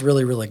 And Jen's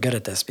really, really good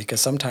at this because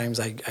sometimes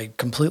I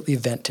completely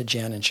vent to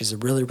Jen and she's a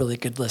really, really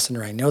good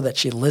listener. I know that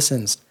she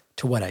listens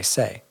to what I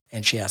say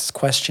and she asks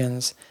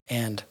questions.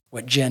 And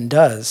what Jen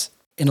does,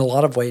 in a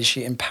lot of ways,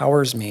 she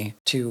empowers me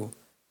to,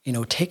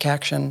 take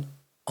action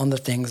on the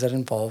things that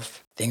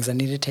involve things I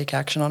need to take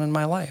action on in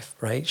my life.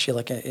 Right. She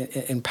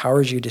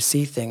empowers you to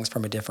see things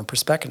from a different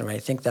perspective. And I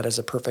think that is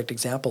a perfect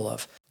example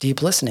of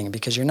deep listening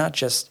because you're not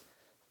just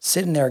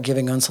sitting there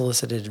giving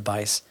unsolicited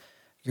advice.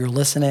 You're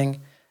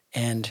listening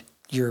and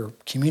you're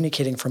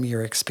communicating from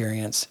your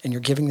experience and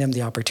you're giving them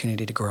the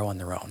opportunity to grow on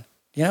their own,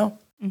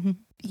 Mm-hmm.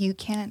 You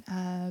can't,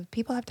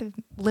 people have to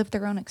live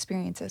their own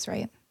experiences,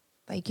 right?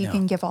 Like you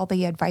can give all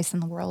the advice in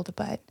the world,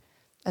 but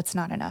that's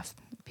not enough.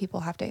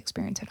 People have to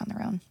experience it on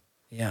their own.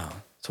 Yeah.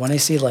 So when I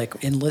see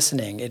in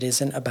listening, it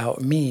isn't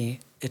about me,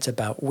 it's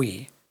about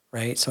we,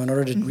 right? So in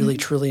order to really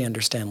truly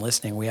understand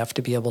listening, we have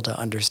to be able to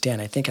understand,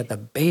 I think at the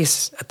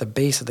base of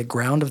the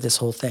ground of this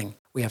whole thing,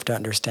 we have to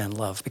understand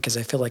love because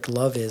I feel like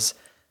love is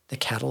the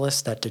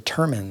catalyst that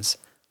determines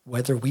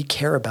whether we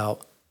care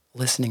about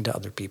listening to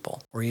other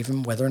people or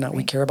even whether or not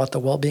we care about the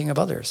well-being of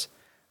others,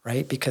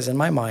 right? Because in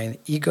my mind,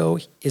 ego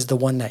is the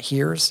one that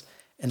hears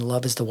and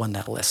love is the one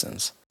that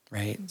listens,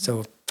 right? Mm-hmm.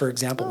 So, for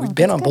example, we've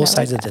been on both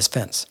sides of this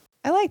fence.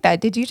 I like that.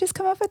 Did you just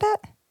come up with that?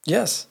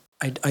 Yes,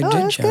 I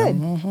did,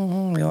 Jen.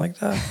 Mm-hmm. You like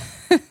that?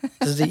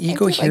 Because the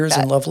ego hears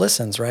and love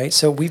listens, right?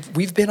 So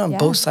we've been on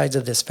both sides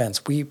of this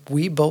fence.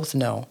 We both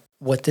know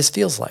what this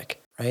feels like.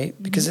 Right?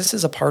 Because this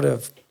is a part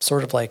of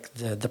sort of like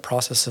the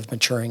process of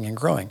maturing and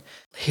growing.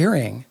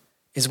 Hearing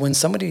is when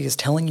somebody is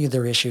telling you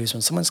their issues, when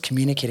someone's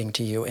communicating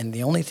to you, and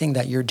the only thing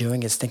that you're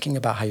doing is thinking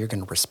about how you're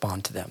going to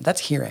respond to them.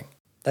 That's hearing.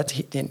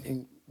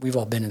 We've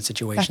all been in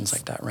situations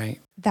like that, right?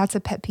 That's a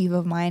pet peeve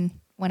of mine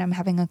when I'm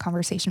having a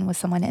conversation with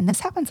someone. And this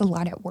happens a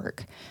lot at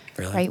work,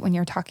 right? When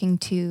you're talking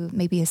to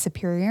maybe a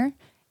superior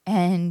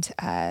and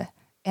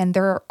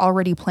they're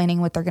already planning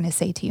what they're going to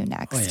say to you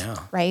next,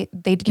 right?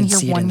 They didn't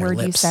hear one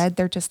word you said.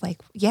 They're just like,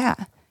 yeah.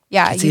 You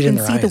can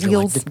see the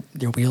wheels.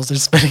 Their wheels are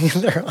spinning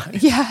in their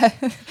eyes. Yeah.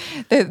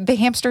 the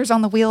hamster's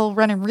on the wheel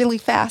running really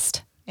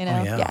fast,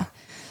 Yeah.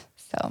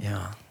 So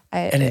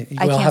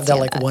we'll have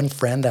that one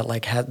friend that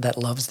that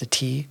loves the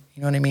tea.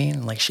 You know what I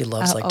mean? Like she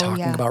loves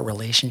talking about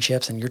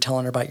relationships and you're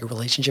telling her about your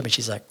relationship and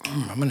she's like,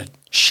 I'm going to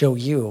show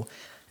you.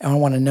 I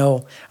want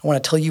to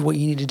tell you what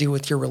you need to do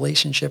with your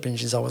relationship. And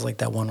she's always like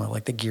that one where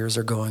the gears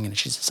are going and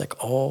she's just like,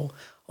 oh,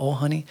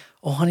 honey,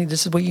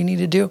 this is what you need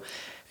to do.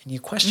 And you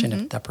question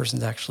if that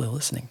person's actually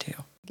listening to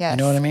you. Yes. You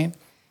know what I mean?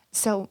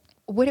 So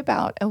what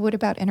about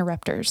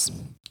interrupters?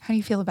 How do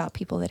you feel about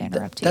people that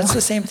interrupt you? That's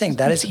the same thing.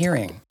 That is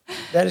hearing.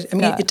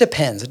 It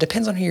depends. It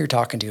depends on who you're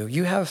talking to.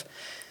 You have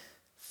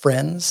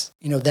friends,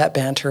 that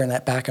banter and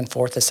that back and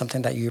forth is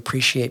something that you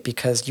appreciate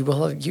because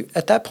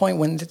at that point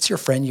when it's your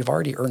friend, you've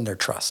already earned their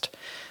trust,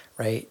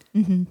 right?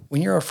 Mm-hmm.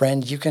 When you're a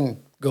friend, you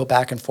can go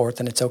back and forth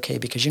and it's okay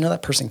because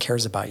that person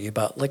cares about you.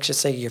 But let's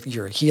just say if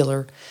you're a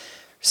healer,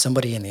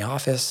 somebody in the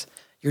office,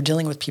 you're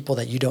dealing with people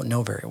that you don't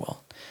know very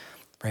well,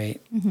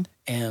 right? Mm-hmm.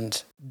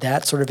 And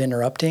that sort of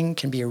interrupting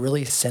can be a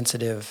really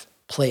sensitive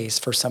place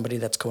for somebody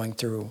that's going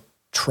through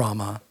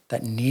trauma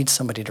that needs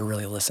somebody to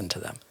really listen to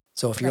them.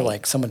 So if you're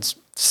someone's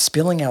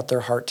spilling out their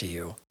heart to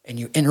you and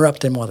you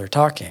interrupt them while they're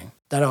talking,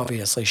 that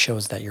obviously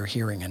shows that you're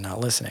hearing and not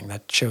listening.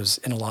 That shows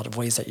in a lot of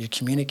ways that you're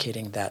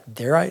communicating that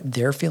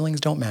their feelings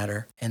don't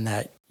matter and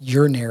that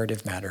your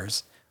narrative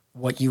matters.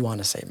 What you want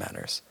to say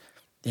matters,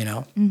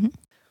 Mm-hmm.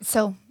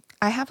 So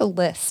I have a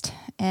list,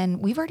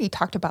 and we've already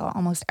talked about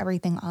almost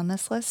everything on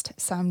this list.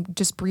 So I'm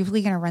just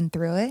briefly going to run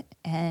through it,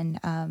 and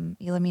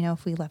you let me know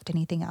if we left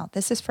anything out.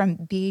 This is from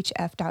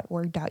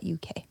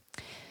bhf.org.uk.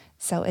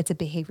 So it's a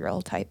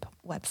behavioral type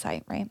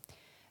website, right?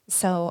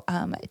 So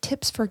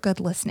tips for good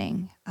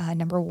listening.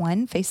 Number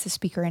 1, face the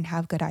speaker and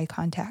have good eye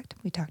contact.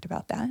 We talked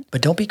about that.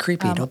 But don't be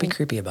creepy. Don't be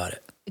creepy about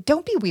it.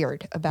 Don't be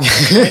weird about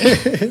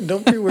it. Right?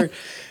 Don't be weird.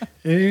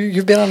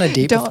 You've been on a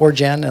date before,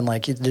 Jen, and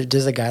like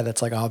there's a guy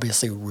that's like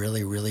obviously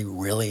really, really,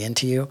 really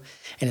into you,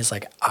 and his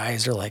like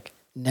eyes are like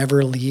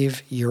never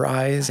leave your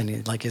eyes, and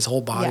he, like his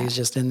whole body is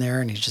just in there,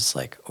 and he's just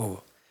like,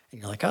 oh,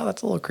 and you're like, oh,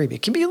 that's a little creepy.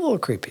 It can be a little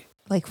creepy.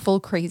 Like full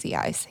crazy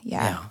eyes.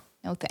 Yeah.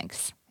 No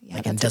thanks. Yeah,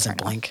 like, and doesn't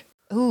blink.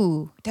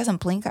 Ooh,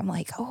 doesn't blink. I'm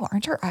like, oh,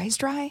 aren't your eyes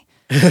dry?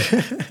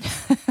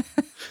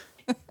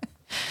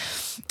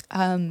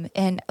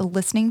 And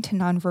listening to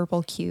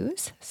nonverbal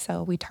cues.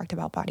 So we talked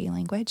about body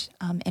language.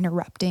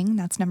 Interrupting,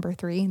 that's number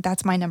 3.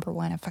 That's my number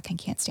 1. I fucking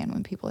can't stand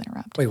when people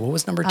interrupt. Wait, what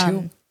was number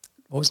 2?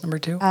 What was number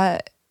 2?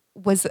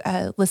 Was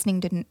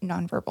listening to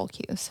nonverbal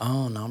cues.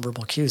 Oh,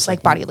 nonverbal cues.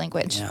 Like body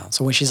language. Yeah.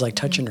 So when she's like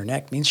touching her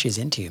neck, means she's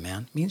into you,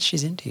 man. Means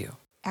she's into you.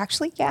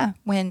 Actually, yeah.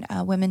 When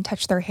women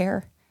touch their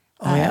hair.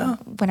 Oh, yeah?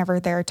 Whenever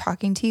they're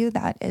talking to you,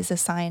 that is a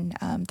sign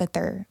that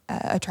they're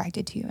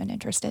attracted to you and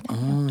interested in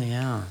you. Oh,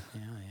 yeah.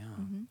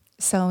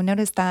 So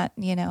notice that,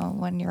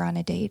 when you're on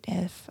a date,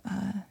 if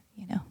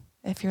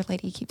your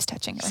lady keeps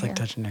touching her hair. Like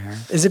touching her hair.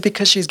 Is it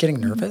because she's getting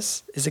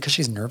nervous? Is it because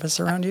she's nervous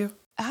around you?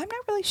 I'm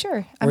not really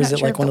sure. Or is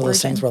it like one of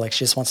those things where like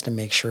she just wants to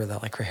make sure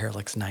that like her hair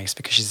looks nice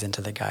because she's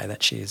into the guy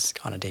that she's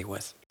on a date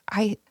with?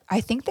 I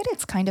think that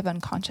it's kind of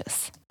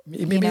unconscious.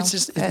 Maybe it's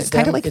just it's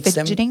kind of like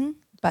fidgeting,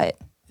 but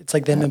it's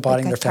like them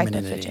embodying their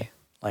femininity.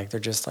 Like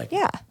they're just like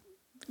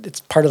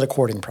it's part of the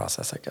courting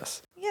process, I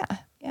guess.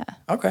 Yeah.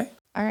 Okay.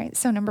 All right.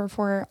 So number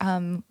 4,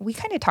 we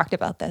kind of talked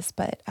about this,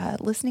 but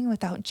listening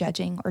without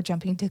judging or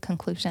jumping to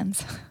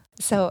conclusions.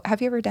 So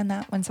have you ever done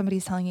that when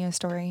somebody's telling you a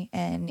story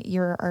and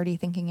you're already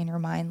thinking in your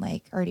mind,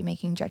 like already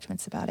making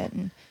judgments about it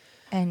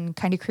and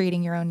kind of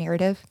creating your own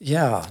narrative?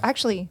 Yeah.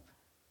 Actually,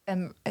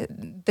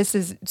 this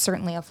is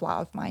certainly a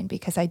flaw of mine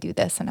because I do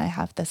this and I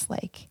have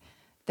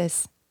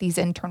these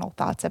internal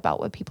thoughts about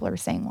what people are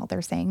saying while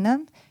they're saying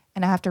them.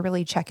 And I have to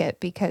really check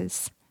it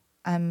because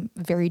I'm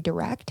very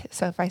direct.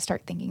 So if I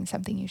start thinking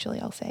something, usually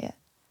I'll say it.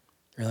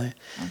 Really?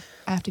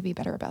 I have to be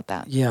better about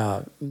that.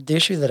 Yeah. The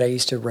issue that I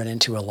used to run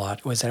into a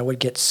lot was that I would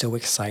get so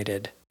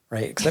excited,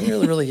 right? Because I'm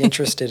really, really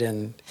interested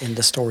in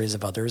the stories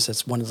of others.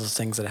 It's one of those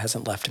things that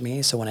hasn't left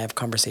me. So when I have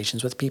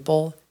conversations with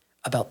people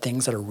about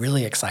things that are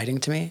really exciting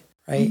to me,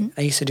 right? Mm-hmm.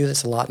 I used to do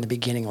this a lot in the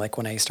beginning, like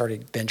when I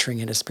started venturing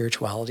into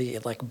spirituality,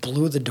 it like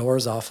blew the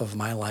doors off of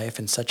my life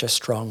in such a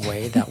strong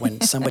way that when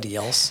somebody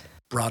else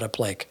brought up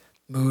like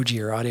Mooji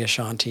or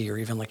Adyashanti or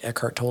even like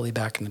Eckhart Tolle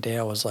back in the day,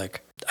 I was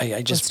like,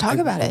 I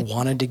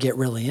wanted to get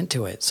really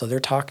into it. So they're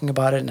talking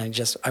about it, and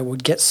I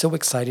would get so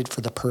excited for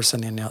the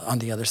person on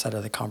the other side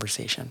of the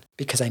conversation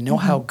because I know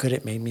how good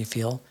it made me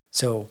feel.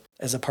 So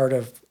as a part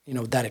of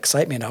that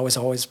excitement, I was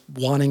always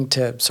wanting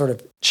to sort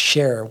of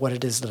share what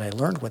it is that I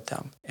learned with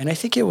them, and I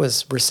think it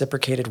was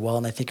reciprocated well,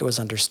 and I think it was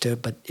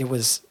understood. But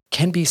it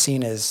can be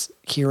seen as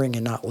hearing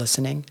and not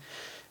listening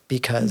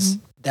because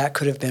that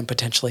could have been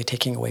potentially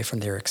taking away from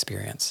their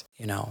experience,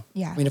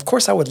 Yeah. I mean, of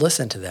course I would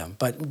listen to them,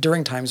 but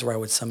during times where I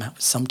would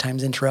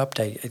sometimes interrupt,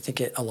 I think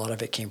a lot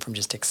of it came from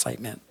just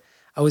excitement.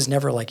 I was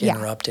never like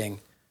interrupting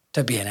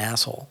to be an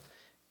asshole.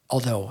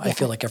 Although I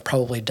feel like I've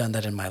probably done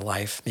that in my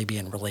life, maybe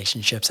in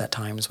relationships at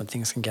times when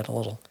things can get a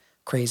little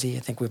crazy. I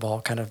think we've all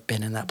kind of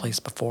been in that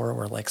place before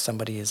where like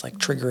somebody is like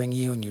triggering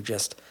you and you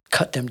just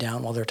cut them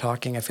down while they're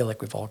talking. I feel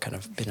like we've all kind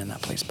of been in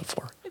that place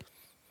before.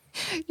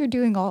 You're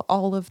doing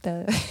all of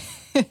the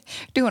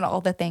doing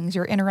all the things.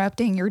 You're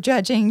interrupting, you're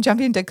judging,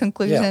 jumping to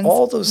conclusions. Yeah,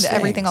 all those things.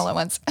 Everything all at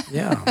once.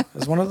 Yeah,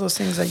 it's one of those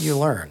things that you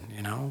learn,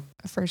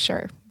 For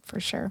sure.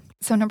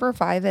 So number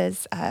 5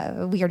 is,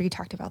 we already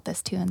talked about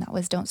this too, and that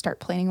was don't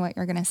start planning what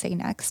you're going to say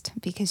next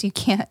because you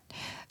can't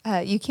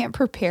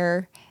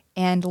prepare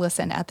and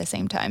listen at the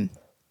same time,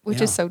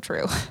 which is so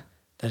true.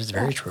 That is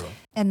very true.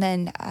 And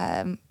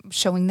then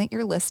showing that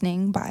you're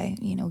listening by,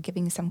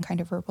 giving some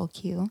kind of verbal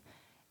cue.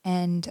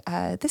 And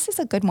this is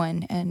a good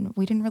one, and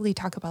we didn't really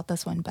talk about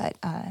this one, but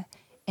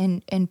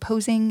in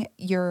imposing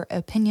your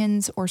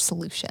opinions or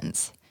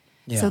solutions.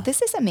 Yeah. So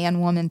this is a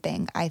man-woman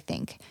thing, I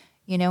think.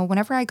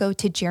 Whenever I go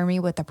to Jeremy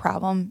with a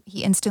problem,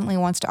 he instantly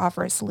wants to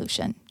offer a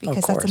solution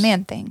because that's a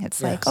man thing.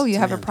 It's like, oh, you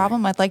have a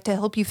problem? I'd like to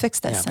help you fix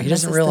this. Yeah, but he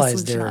doesn't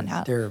realize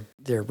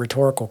they're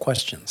rhetorical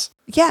questions.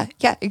 Yeah,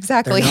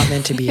 exactly. They're not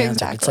meant to be answered.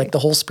 Exactly. It's like the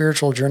whole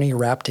spiritual journey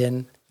wrapped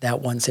in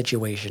that one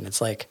situation.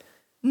 It's like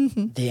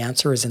the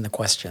answer is in the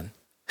question.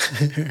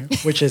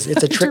 Which is,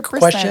 it's a trick 100%.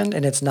 Question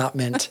and it's not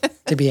meant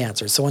to be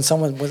answered. So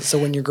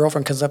when your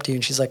girlfriend comes up to you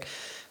and she's like,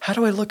 how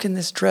do I look in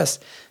this dress?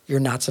 You're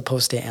not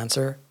supposed to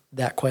answer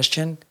that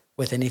question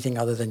with anything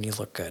other than you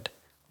look good.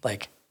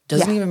 Like,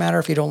 doesn't even matter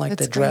if you don't like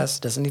the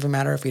dress. Doesn't even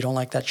matter if you don't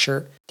like that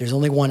shirt. There's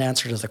only one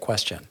answer to the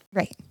question.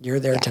 Right.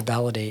 You're there to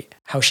validate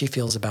how she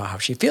feels about how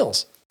she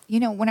feels.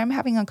 when I'm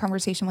having a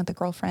conversation with a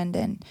girlfriend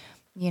and,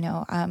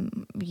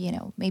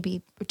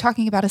 maybe we're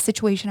talking about a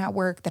situation at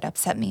work that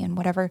upset me and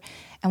whatever.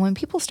 And when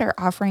people start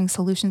offering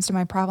solutions to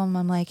my problem,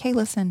 I'm like, hey,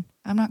 listen,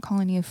 I'm not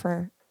calling you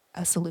for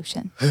a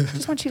solution. I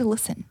just want you to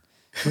listen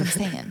to what I'm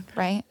saying,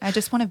 right? I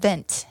just want to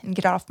vent and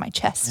get it off my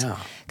chest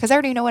because I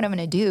already know what I'm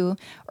going to do.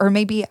 Or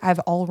maybe I've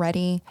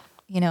already,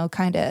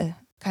 kind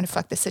of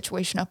fucked the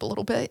situation up a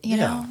little bit,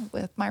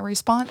 with my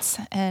response.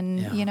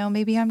 And,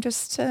 maybe I'm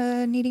just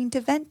needing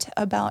to vent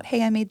about,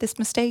 hey, I made this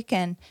mistake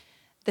and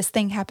this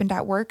thing happened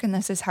at work and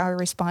this is how I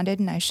responded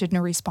and I shouldn't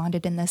have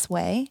responded in this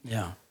way.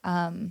 Yeah.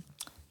 And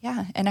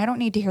I don't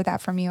need to hear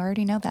that from you. I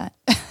already know that.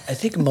 I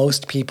think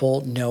most people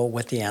know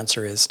what the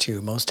answer is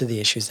to most of the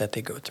issues that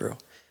they go through.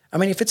 I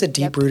mean, if it's a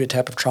deep-rooted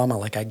type of trauma,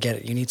 like I get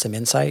it, you need some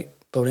insight.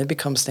 But when it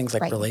becomes things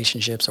like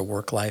relationships or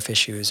work-life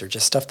issues or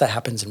just stuff that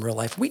happens in real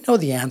life, we know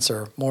the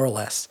answer more or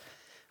less,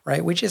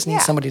 right? We just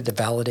need somebody to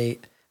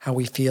validate how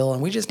we feel,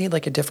 and we just need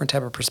like a different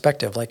type of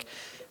perspective. Like,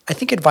 I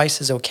think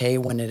advice is okay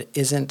when it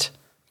isn't.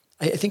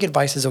 I think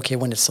advice is okay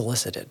when it's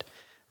solicited,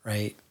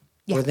 right?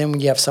 Yeah. Or then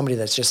when you have somebody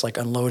that's just like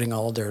unloading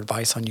all of their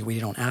advice on you when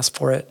you don't ask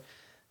for it.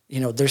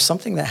 There's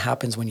something that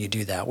happens when you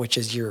do that, which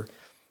is you're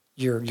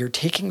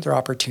taking their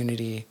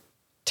opportunity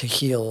to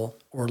heal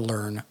or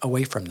learn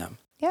away from them.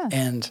 Yeah.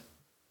 And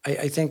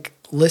I think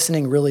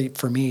listening really,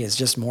 for me, is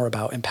just more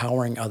about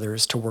empowering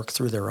others to work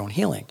through their own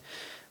healing,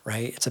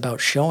 right? It's about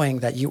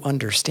showing that you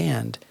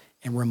understand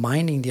and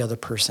reminding the other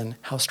person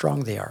how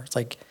strong they are. It's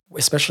like,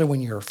 especially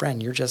when you're a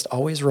friend, you're just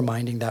always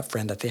reminding that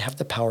friend that they have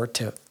the power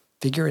to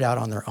figure it out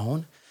on their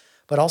own.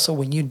 But also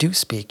when you do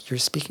speak, you're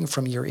speaking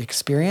from your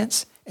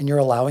experience and you're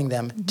allowing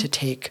them to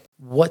take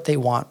what they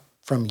want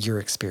from your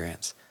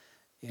experience.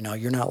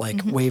 You're not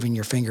like waving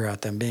your finger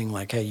at them being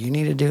like, hey, you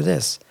need to do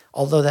this.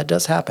 Although that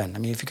does happen. I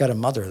mean, if you got a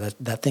mother,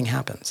 that thing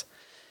happens,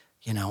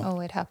 Oh,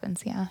 it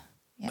happens. Yeah.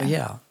 But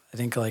yeah. I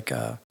think like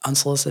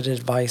unsolicited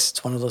advice,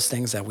 it's one of those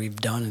things that we've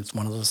done. It's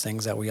one of those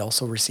things that we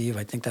also receive.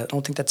 I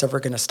don't think that's ever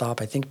going to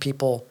stop. I think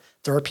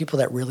there are people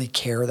that really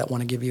care that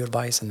want to give you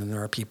advice. And then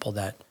there are people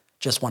that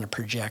just want to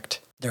project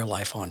their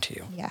life onto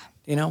you. Yeah.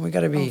 We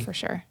got to for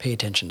sure. Pay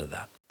attention to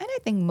that. And I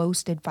think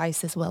most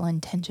advice is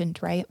well-intentioned,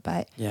 right?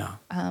 But,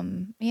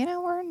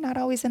 we're not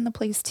always in the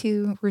place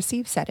to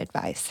receive said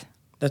advice.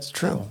 That's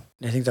true.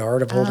 I think the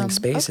art of holding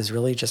space is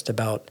really just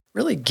about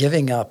really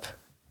giving up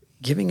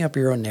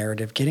your own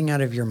narrative, getting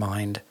out of your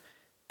mind,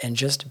 and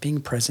just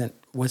being present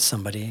with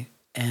somebody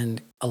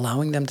and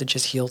allowing them to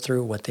just heal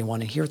through what they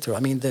want to hear through. I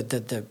mean,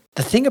 the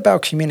thing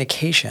about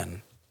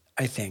communication,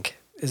 I think,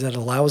 is that it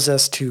allows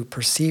us to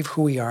perceive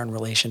who we are in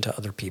relation to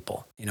other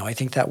people. I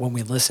think that when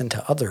we listen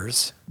to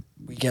others,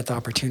 we get the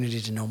opportunity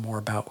to know more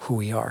about who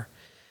we are,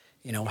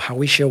 how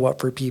we show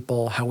up for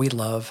people, how we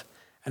love.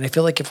 And I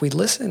feel like if we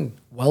listen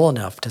well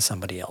enough to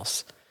somebody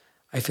else,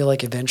 I feel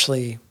like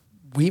eventually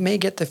we may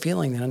get the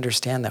feeling and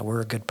understand that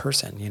we're a good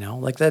person,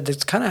 like that.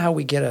 It's kind of how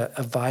we get a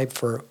vibe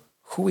for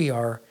who we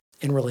are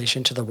in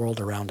relation to the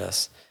world around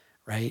us,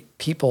 right?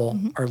 People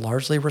are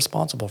largely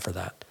responsible for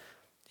that.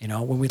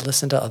 When we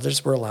listen to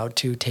others, we're allowed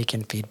to take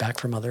in feedback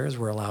from others.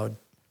 We're allowed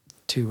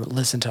to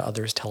listen to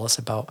others tell us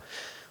about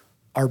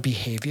our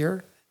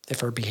behavior.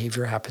 If our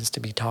behavior happens to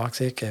be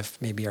toxic, if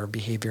maybe our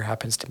behavior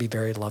happens to be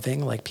very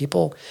loving, like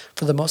people,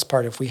 for the most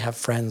part, if we have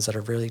friends that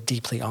are really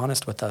deeply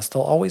honest with us,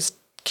 they'll always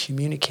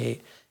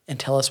communicate and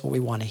tell us what we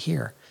want to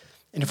hear.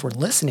 And if we're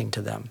listening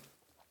to them,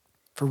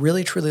 if we're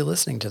really truly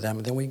listening to them,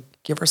 then we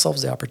give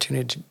ourselves the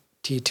opportunity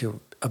to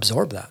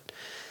absorb that.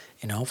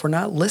 If we're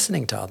not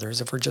listening to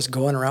others, if we're just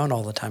going around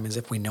all the time as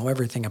if we know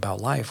everything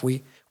about life,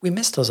 we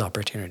miss those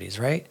opportunities,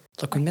 right?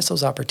 Look, we miss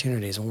those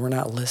opportunities when we're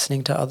not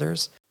listening to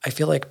others. I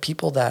feel like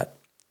people that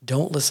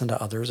don't listen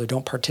to others or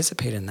don't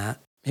participate in that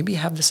maybe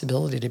have this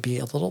ability to be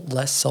a little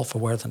less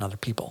self-aware than other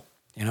people,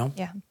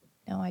 Yeah.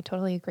 No, I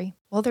totally agree.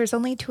 Well, there's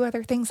only 2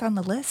 other things on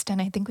the list,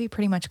 and I think we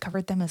pretty much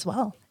covered them as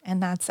well.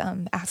 And that's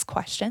ask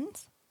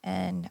questions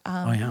and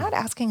not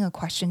asking a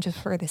question just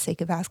for the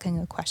sake of asking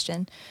a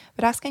question,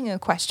 but asking a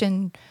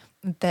question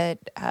that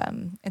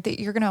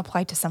you're going to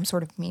apply to some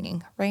sort of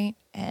meaning, right?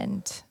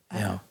 And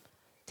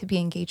to be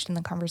engaged in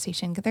the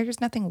conversation. There's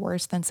nothing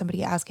worse than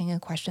somebody asking a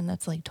question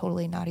that's like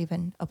totally not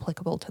even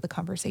applicable to the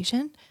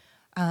conversation.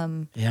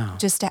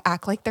 Just to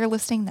act like they're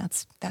listening,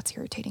 that's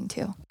irritating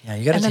too. Yeah,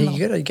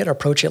 you gotta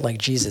approach it like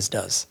Jesus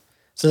does.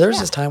 So there was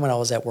this time when I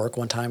was at work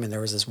one time, and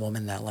there was this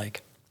woman that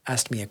like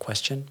asked me a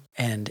question,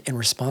 and in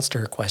response to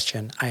her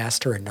question, I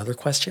asked her another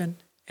question,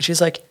 and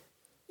she's like,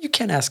 "You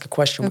can't ask a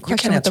question. You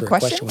can't answer a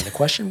question with a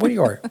question. What do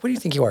you are? What do you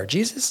think you are,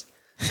 Jesus?"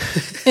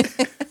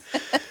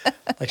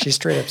 Like she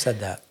straight up said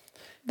that.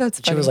 That's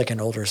funny. She was like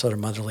an older sort of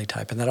motherly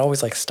type, and that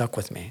always like stuck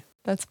with me.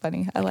 That's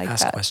funny. I like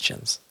that. Ask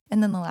questions.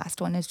 And then the last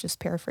one is just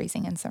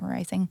paraphrasing and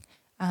summarizing.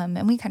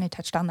 And we kind of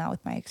touched on that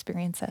with my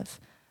experience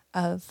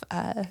of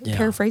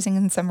paraphrasing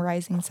and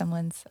summarizing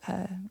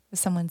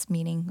someone's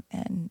meaning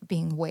and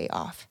being way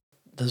off.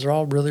 Those are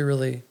all really,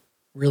 really,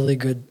 really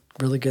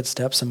good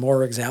steps. And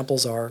more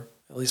examples are,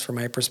 at least from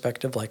my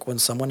perspective, like when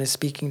someone is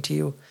speaking to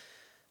you,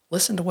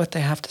 listen to what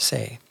they have to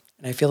say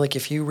And I feel like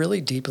if you really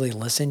deeply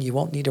listen, you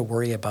won't need to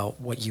worry about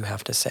what you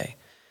have to say,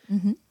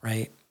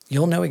 right?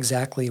 You'll know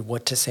exactly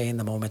what to say in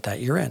the moment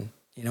that you're in.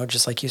 You know,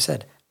 just like you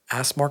said,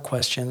 ask more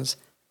questions,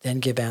 then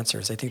give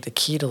answers. I think the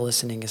key to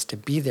listening is to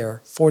be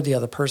there for the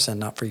other person,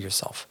 not for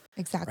yourself.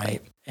 Exactly.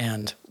 Right?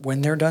 And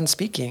when they're done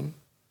speaking,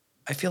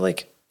 I feel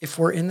like if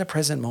we're in the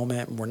present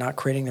moment and we're not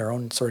creating their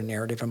own sort of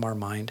narrative in our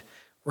mind,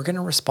 we're going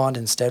to respond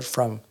instead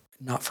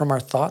not from our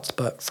thoughts,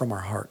 but from our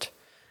heart,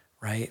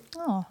 right?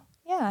 Oh,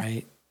 yeah.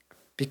 Right?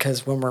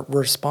 Because when we're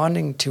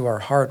responding to our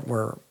heart,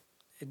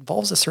 it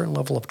involves a certain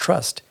level of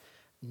trust,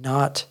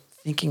 not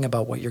thinking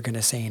about what you're going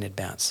to say in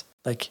advance.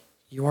 Like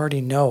you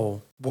already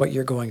know what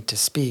you're going to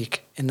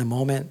speak in the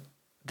moment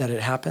that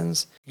it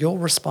happens, you'll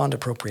respond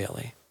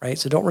appropriately, right?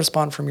 So don't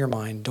respond from your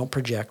mind, don't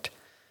project,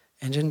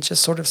 and then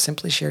just sort of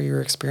simply share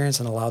your experience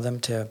and allow them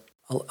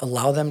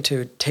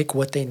to take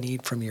what they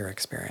need from your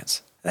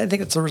experience. And I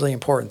think it's a really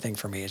important thing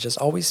for me, is just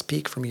always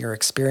speak from your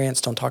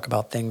experience. Don't talk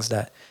about things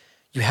that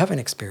you haven't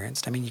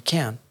experienced. I mean, you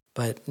can,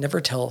 but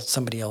never tell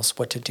somebody else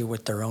what to do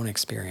with their own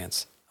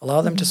experience.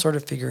 Allow them to sort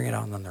of figure it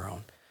out on their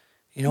own.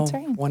 You know, That's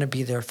right. want to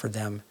be there for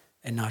them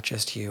and not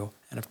just you.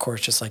 And of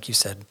course, just like you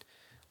said,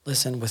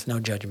 listen with no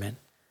judgment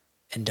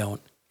and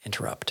don't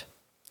interrupt.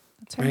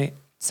 That's right.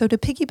 So to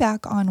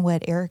piggyback on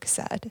what Eric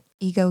said,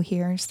 ego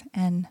hears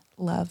and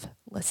love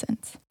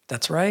listens.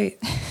 That's right.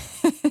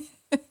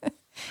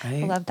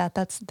 I love that.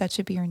 That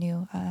should be your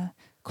new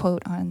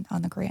quote on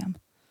the gram.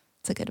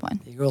 It's a good one.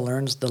 Ego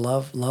learns, the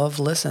love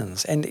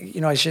listens. And,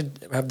 you know, I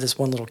should have this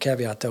one little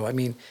caveat though. I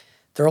mean,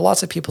 there are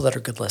lots of people that are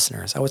good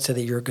listeners. I would say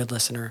that you're a good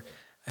listener.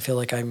 I feel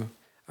like I'm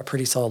a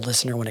pretty solid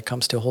listener when it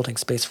comes to holding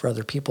space for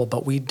other people,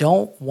 but we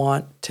don't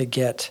want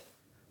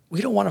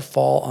to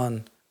fall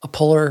on a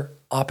polar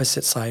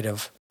opposite side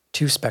of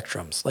two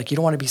spectrums. Like you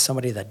don't want to be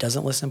somebody that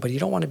doesn't listen, but you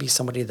don't want to be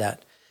somebody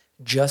that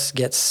just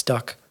gets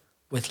stuck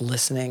with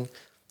listening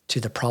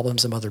to the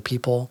problems of other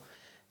people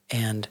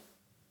and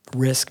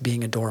risk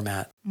being a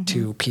doormat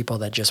to people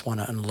that just want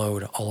to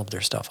unload all of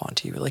their stuff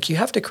onto you. Like you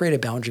have to create a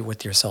boundary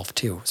with yourself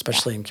too,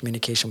 especially in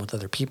communication with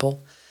other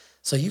people.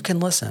 So you can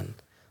listen,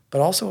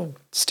 but also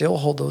still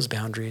hold those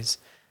boundaries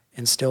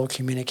and still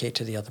communicate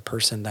to the other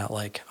person that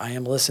like, I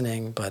am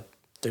listening, but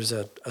there's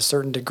a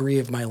certain degree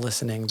of my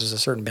listening, there's a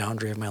certain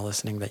boundary of my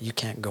listening that you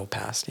can't go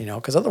past, you know?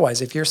 Because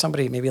otherwise, if you're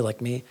somebody maybe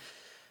like me,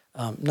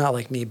 not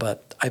like me,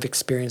 but I've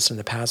experienced in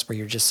the past where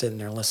you're just sitting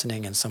there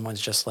listening and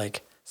someone's just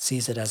like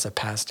sees it as a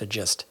pass to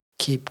just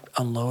keep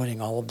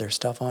unloading all of their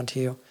stuff onto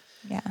you.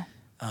 Yeah.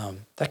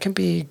 That can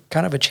be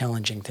kind of a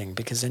challenging thing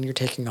because then you're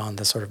taking on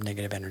the sort of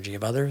negative energy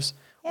of others,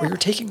 or you're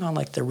taking on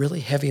like the really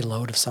heavy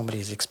load of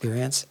somebody's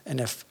experience. And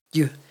if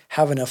you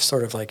have enough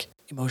sort of like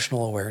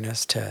emotional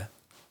awareness to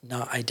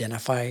not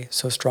identify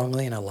so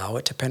strongly and allow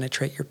it to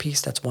penetrate your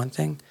piece, that's one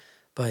thing.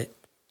 But,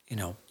 you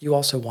know, you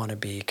also want to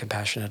be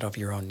compassionate of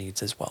your own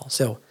needs as well.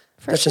 So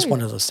that's just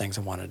one of those things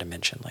I wanted to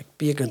mention. Like,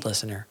 be a good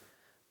listener,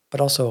 but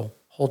also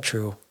hold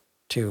true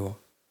to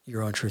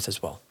your own truth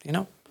as well, you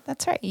know?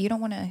 That's right. You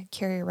don't want to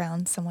carry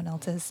around someone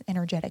else's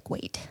energetic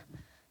weight.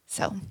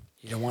 So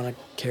you don't want to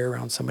carry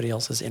around somebody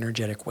else's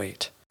energetic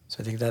weight. So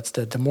I think that's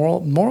the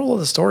moral of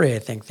the story. I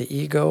think the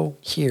ego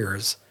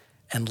hears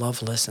and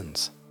love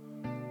listens.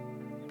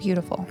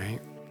 Beautiful.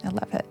 Right? I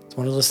love it. It's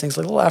one of those things,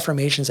 like little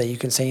affirmations that you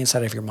can say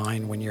inside of your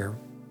mind when you're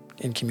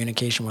in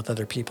communication with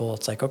other people.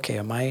 It's like, okay,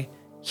 am I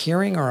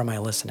hearing or am I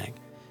listening?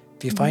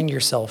 If you find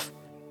yourself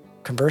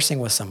conversing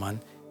with someone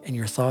and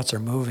your thoughts are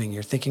moving,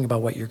 you're thinking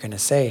about what you're going to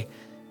say,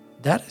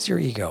 that is your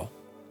ego,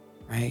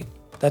 right?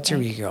 That's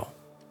your ego.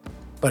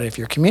 But if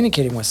you're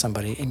communicating with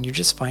somebody and you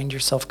just find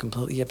yourself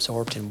completely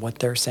absorbed in what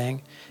they're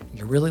saying, and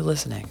you're really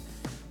listening,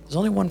 there's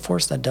only one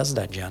force that does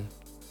that, Jen,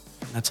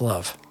 and that's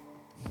love.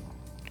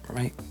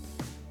 Right?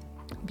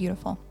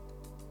 Beautiful.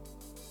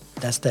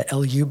 That's the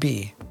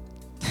LUB.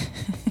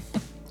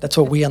 That's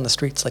what we on the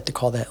streets like to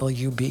call that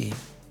LUB.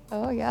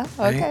 Oh, yeah.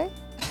 Right? Okay.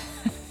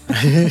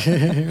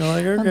 You're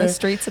like, okay. On the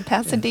streets of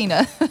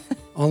Pasadena. Yeah.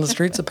 On the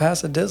streets of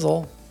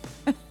Pasadizzle.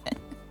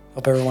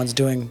 Hope everyone's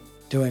doing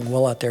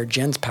well out there.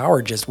 Jen's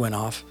power just went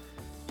off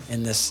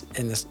in this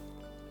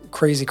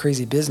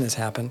crazy business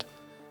happened.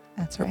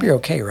 That's right. Hope you're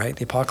okay, right?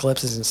 The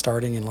apocalypse isn't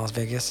starting in Las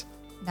Vegas.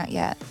 Not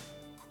yet.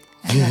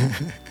 Not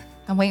yet.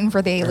 I'm waiting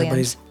for the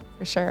aliens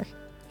for sure.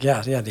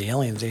 Yeah, the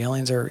aliens. The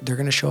aliens they're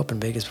going to show up in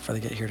Vegas before they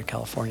get here to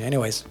California.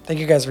 Anyways, thank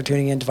you guys for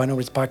tuning in to Divine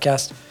Nobody's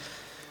podcast.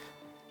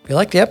 If you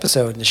liked the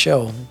episode and the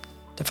show,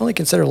 definitely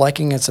consider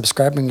liking and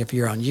subscribing if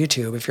you're on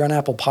YouTube. If you're on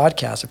Apple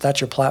Podcasts, if that's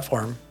your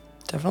platform,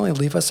 definitely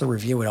leave us a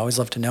review. We'd always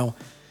love to know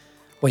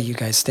what you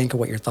guys think and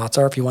what your thoughts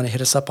are. If you want to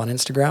hit us up on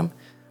Instagram,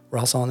 we're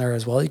also on there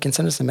as well. You can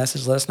send us a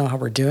message, let us know how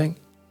we're doing.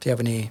 If you have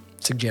any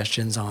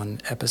suggestions on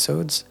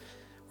episodes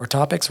or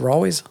topics, we're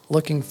always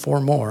looking for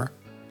more.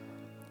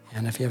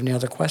 And if you have any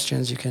other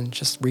questions, you can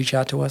just reach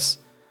out to us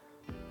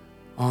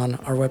on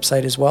our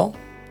website as well.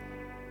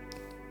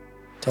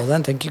 Till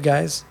then, thank you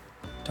guys.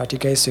 Talk to you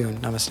guys soon.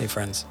 Namaste,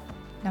 friends.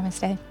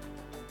 Namaste.